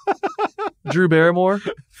 Drew Barrymore,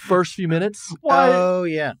 first few minutes. Why? Oh,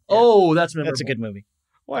 yeah. Oh, that's memorable. That's a good movie.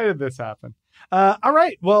 Why did this happen? All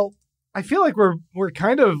right. Well, I feel like we're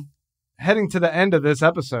kind of heading to the end of this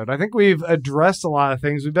episode. I think we've addressed a lot of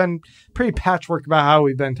things. We've been pretty patchwork about how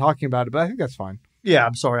we've been talking about it, but I think that's fine. Yeah,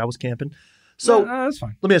 I'm sorry. I was camping. So no, that's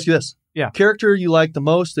fine. let me ask you this. Yeah. Character you like the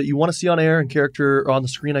most that you want to see on air and character or on the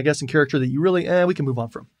screen, I guess, and character that you really, we can move on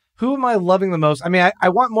from. Who am I loving the most? I mean, I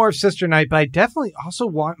want more of Sister Night, but I definitely also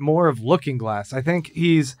want more of Looking Glass. I think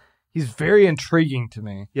he's very intriguing to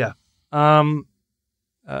me. Yeah.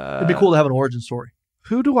 It'd be cool to have an origin story.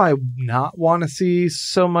 Who do I not want to see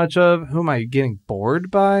so much of? Who am I getting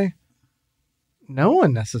bored by? No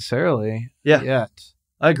one necessarily. Yeah. Yet.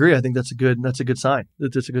 I agree. I think that's a good sign.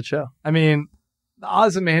 It's a good show. I mean, the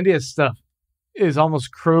Ozymandias stuff is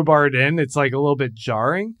almost crowbarred in. It's like a little bit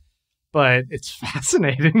jarring, but it's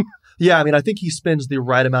fascinating. Yeah, I mean, I think he spends the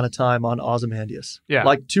right amount of time on Ozymandias. Yeah.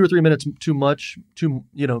 Like 2 or 3 minutes too much,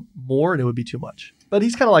 more, and it would be too much. But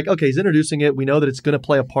he's kind of like, okay, he's introducing it. We know that it's going to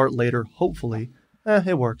play a part later, hopefully.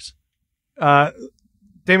 It works. Damon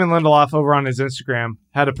Lindelof over on his Instagram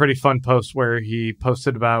had a pretty fun post where he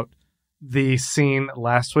posted about the scene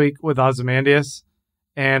last week with Ozymandias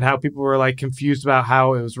and how people were like confused about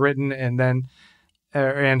how it was written and then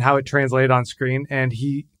and how it translated on screen. And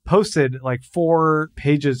he posted like 4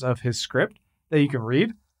 pages of his script that you can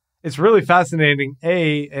read. It's really fascinating.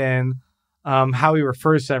 And how he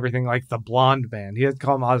refers to everything, like the blonde man. He had to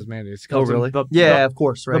call him Ozymandias. Oh, really? Of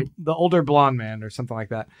course, right? The older blonde man or something like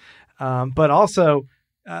that. But also,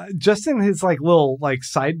 just in his like little like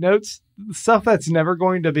side notes, stuff that's never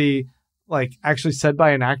going to be like actually said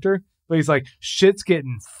by an actor. But he's like, shit's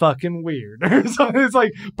getting fucking weird. So it's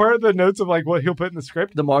like part of the notes of like what he'll put in the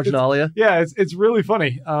script. The marginalia. It's really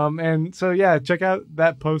funny. And so yeah, check out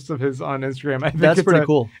that post of his on Instagram. I think That's pretty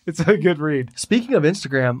cool. It's a good read. Speaking of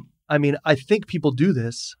Instagram, I mean, I think people do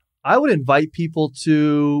this. I would invite people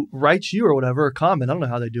to write you or whatever, or comment. I don't know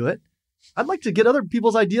how they do it. I'd like to get other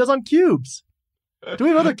people's ideas on cubes. Do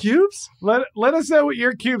we have other cubes? Let us know what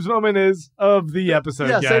your cubes moment is of the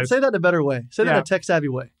episode, Yeah, guys. say that in a better way. Say that in a tech-savvy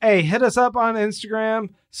way. Hey, hit us up on Instagram,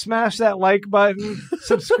 smash that like button,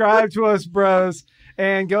 subscribe to us, bros,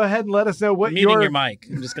 and go ahead and let us know what Muting your mic.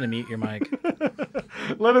 I'm just going to mute your mic.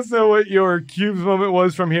 Let us know what your cubes moment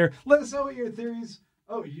was from here. Let us know what your theories...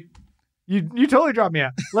 Oh, you totally dropped me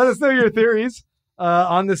out. Let us know your theories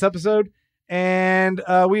on this episode, and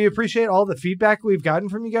we appreciate all the feedback we've gotten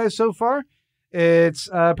from you guys so far. It's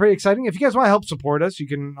pretty exciting. If you guys want to help support us, you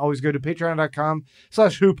can always go to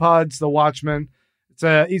patreon.com/whopods the Watchmen. It's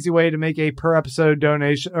an easy way to make a per episode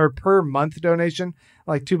donation or per month donation,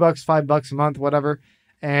 like $2, $5 a month, whatever.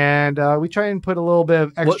 And we try and put a little bit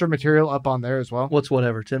of extra material up on there as well. What's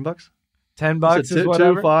whatever? $10? $10 is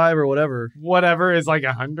whatever. 2, 5 or whatever. Whatever is like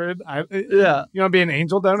 100. Yeah. You want to be an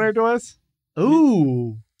angel donor to us?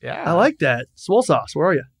 Ooh. Yeah. I like that. Swole Sauce, where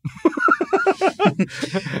are you?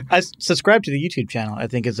 I subscribe to the YouTube channel. I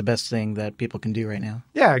think is the best thing that people can do right now.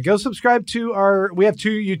 Yeah, go subscribe to we have 2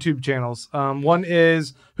 YouTube channels. One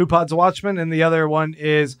is Who Pods the Watchmen, and the other one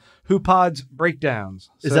is Who Pods Breakdowns.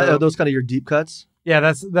 Are those kind of your deep cuts? Yeah,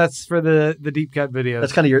 that's for the deep cut videos.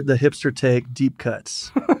 That's kind of the hipster take, deep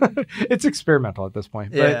cuts. It's experimental at this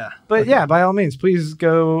point. But yeah, by all means, please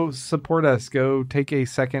go support us. Go take a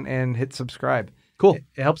second and hit subscribe. Cool.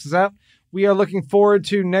 It helps us out. We are looking forward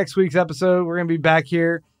to next week's episode. We're going to be back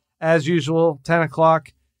here as usual, 10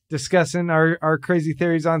 o'clock, discussing our crazy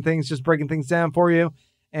theories on things, just breaking things down for you.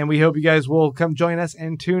 And we hope you guys will come join us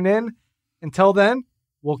and tune in. Until then,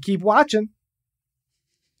 we'll keep watching.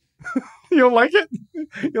 You don't like it?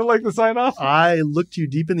 You don't like the sign off? I looked you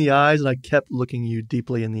deep in the eyes and I kept looking you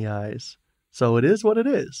deeply in the eyes. So it is what it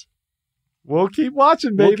is. We'll keep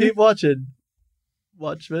watching, baby. We'll keep watching.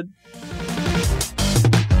 Watchmen.